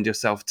does lend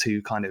yourself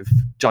to kind of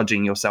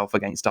judging yourself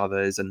against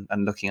others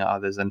and looking at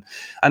others. And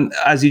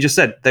as you just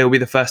said, they will be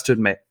the first to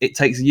admit it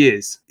takes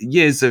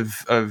years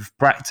of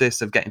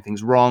practice, of getting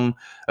things wrong,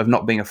 of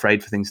not being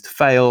afraid for things to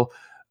fail,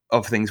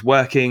 of things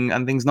working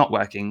and things not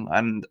working.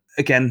 And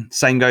again,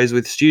 same goes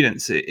with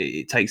students.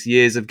 It takes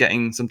years of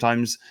getting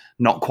sometimes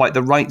not quite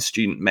the right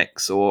student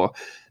mix, or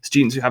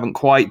students who haven't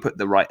quite put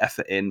the right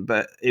effort in,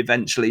 but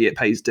eventually it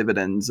pays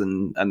dividends,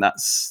 and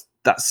that's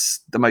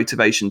the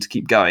motivation to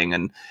keep going.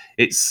 And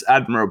it's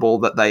admirable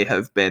that they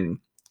have been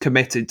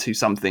committed to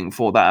something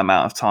for that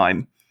amount of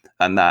time,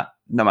 and that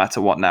no matter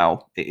what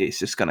now, it's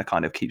just going to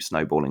kind of keep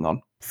snowballing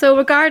on. So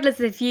regardless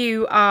if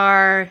you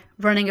are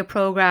running a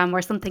program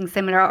or something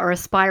similar, or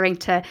aspiring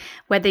to,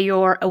 whether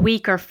you're a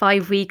week or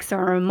 5 weeks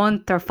or a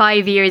month or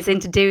 5 years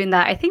into doing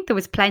that, I think there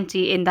was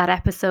plenty in that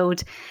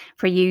episode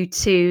for you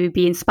to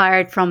be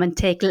inspired from and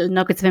take little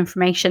nuggets of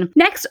information.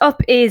 Next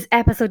up is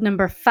episode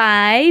number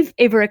 5,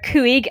 Iver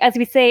Cuig, as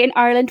we say in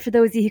Ireland, for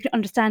those of you who can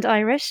understand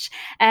Irish.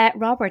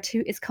 Robert,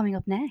 who is coming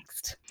up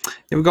next?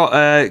 Yeah, we've got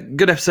a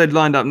good episode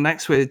lined up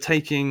next. We're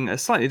taking a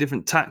slightly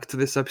different tack to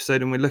this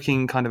episode, and we're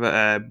looking kind of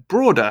at a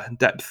broader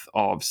depth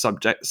of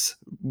subjects,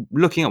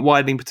 looking at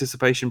widening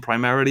participation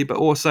primarily, but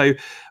also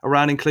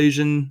around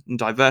inclusion and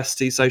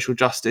diversity, social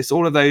justice,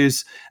 all of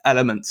those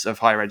elements of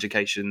higher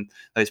education,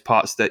 those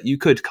parts that you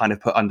could kind of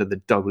put under the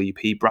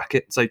WP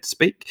bracket, so to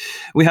speak.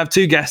 We have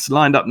 2 guests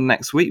lined up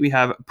next week. We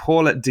have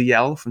Paula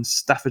DL from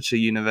Staffordshire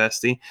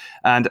University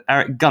and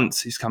Eric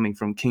Guntz, who's coming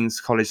from King's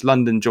College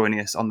London, joining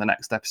us on the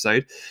next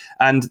episode.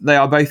 And they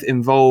are both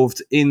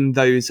involved in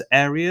those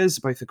areas,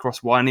 both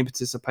across widening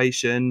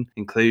participation,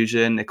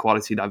 inclusion,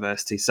 equality,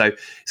 diversity. So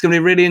it's going to be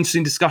a really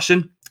interesting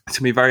discussion. It's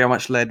going to be very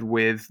much led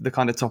with the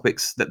kind of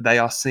topics that they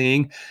are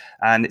seeing.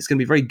 And it's going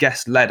to be very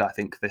guest-led, I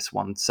think, this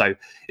one. So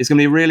it's going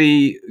to be a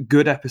really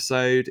good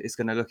episode. It's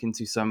going to look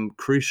into some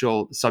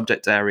crucial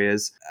subject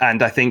areas.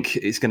 And I think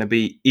it's going to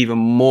be even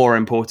more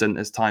important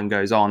as time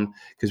goes on,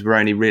 because we're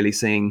only really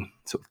seeing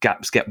sort of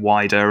gaps get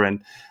wider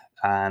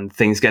and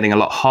things getting a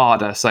lot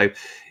harder. So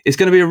it's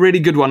going to be a really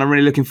good one. I'm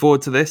really looking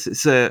forward to this.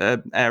 It's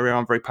an area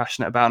I'm very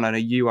passionate about, and I know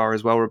you are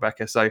as well,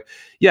 Rebecca. So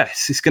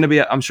yes, it's going to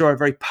be, I'm sure, a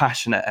very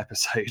passionate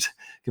episode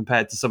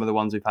compared to some of the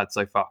ones we've had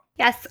so far.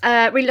 Yes,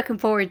 really looking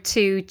forward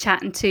to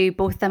chatting to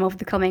both of them over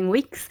the coming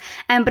weeks.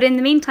 But in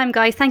the meantime,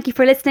 guys, thank you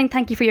for listening.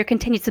 Thank you for your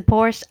continued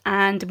support.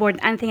 And more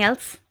than anything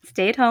else,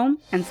 stay at home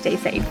and stay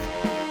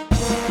safe.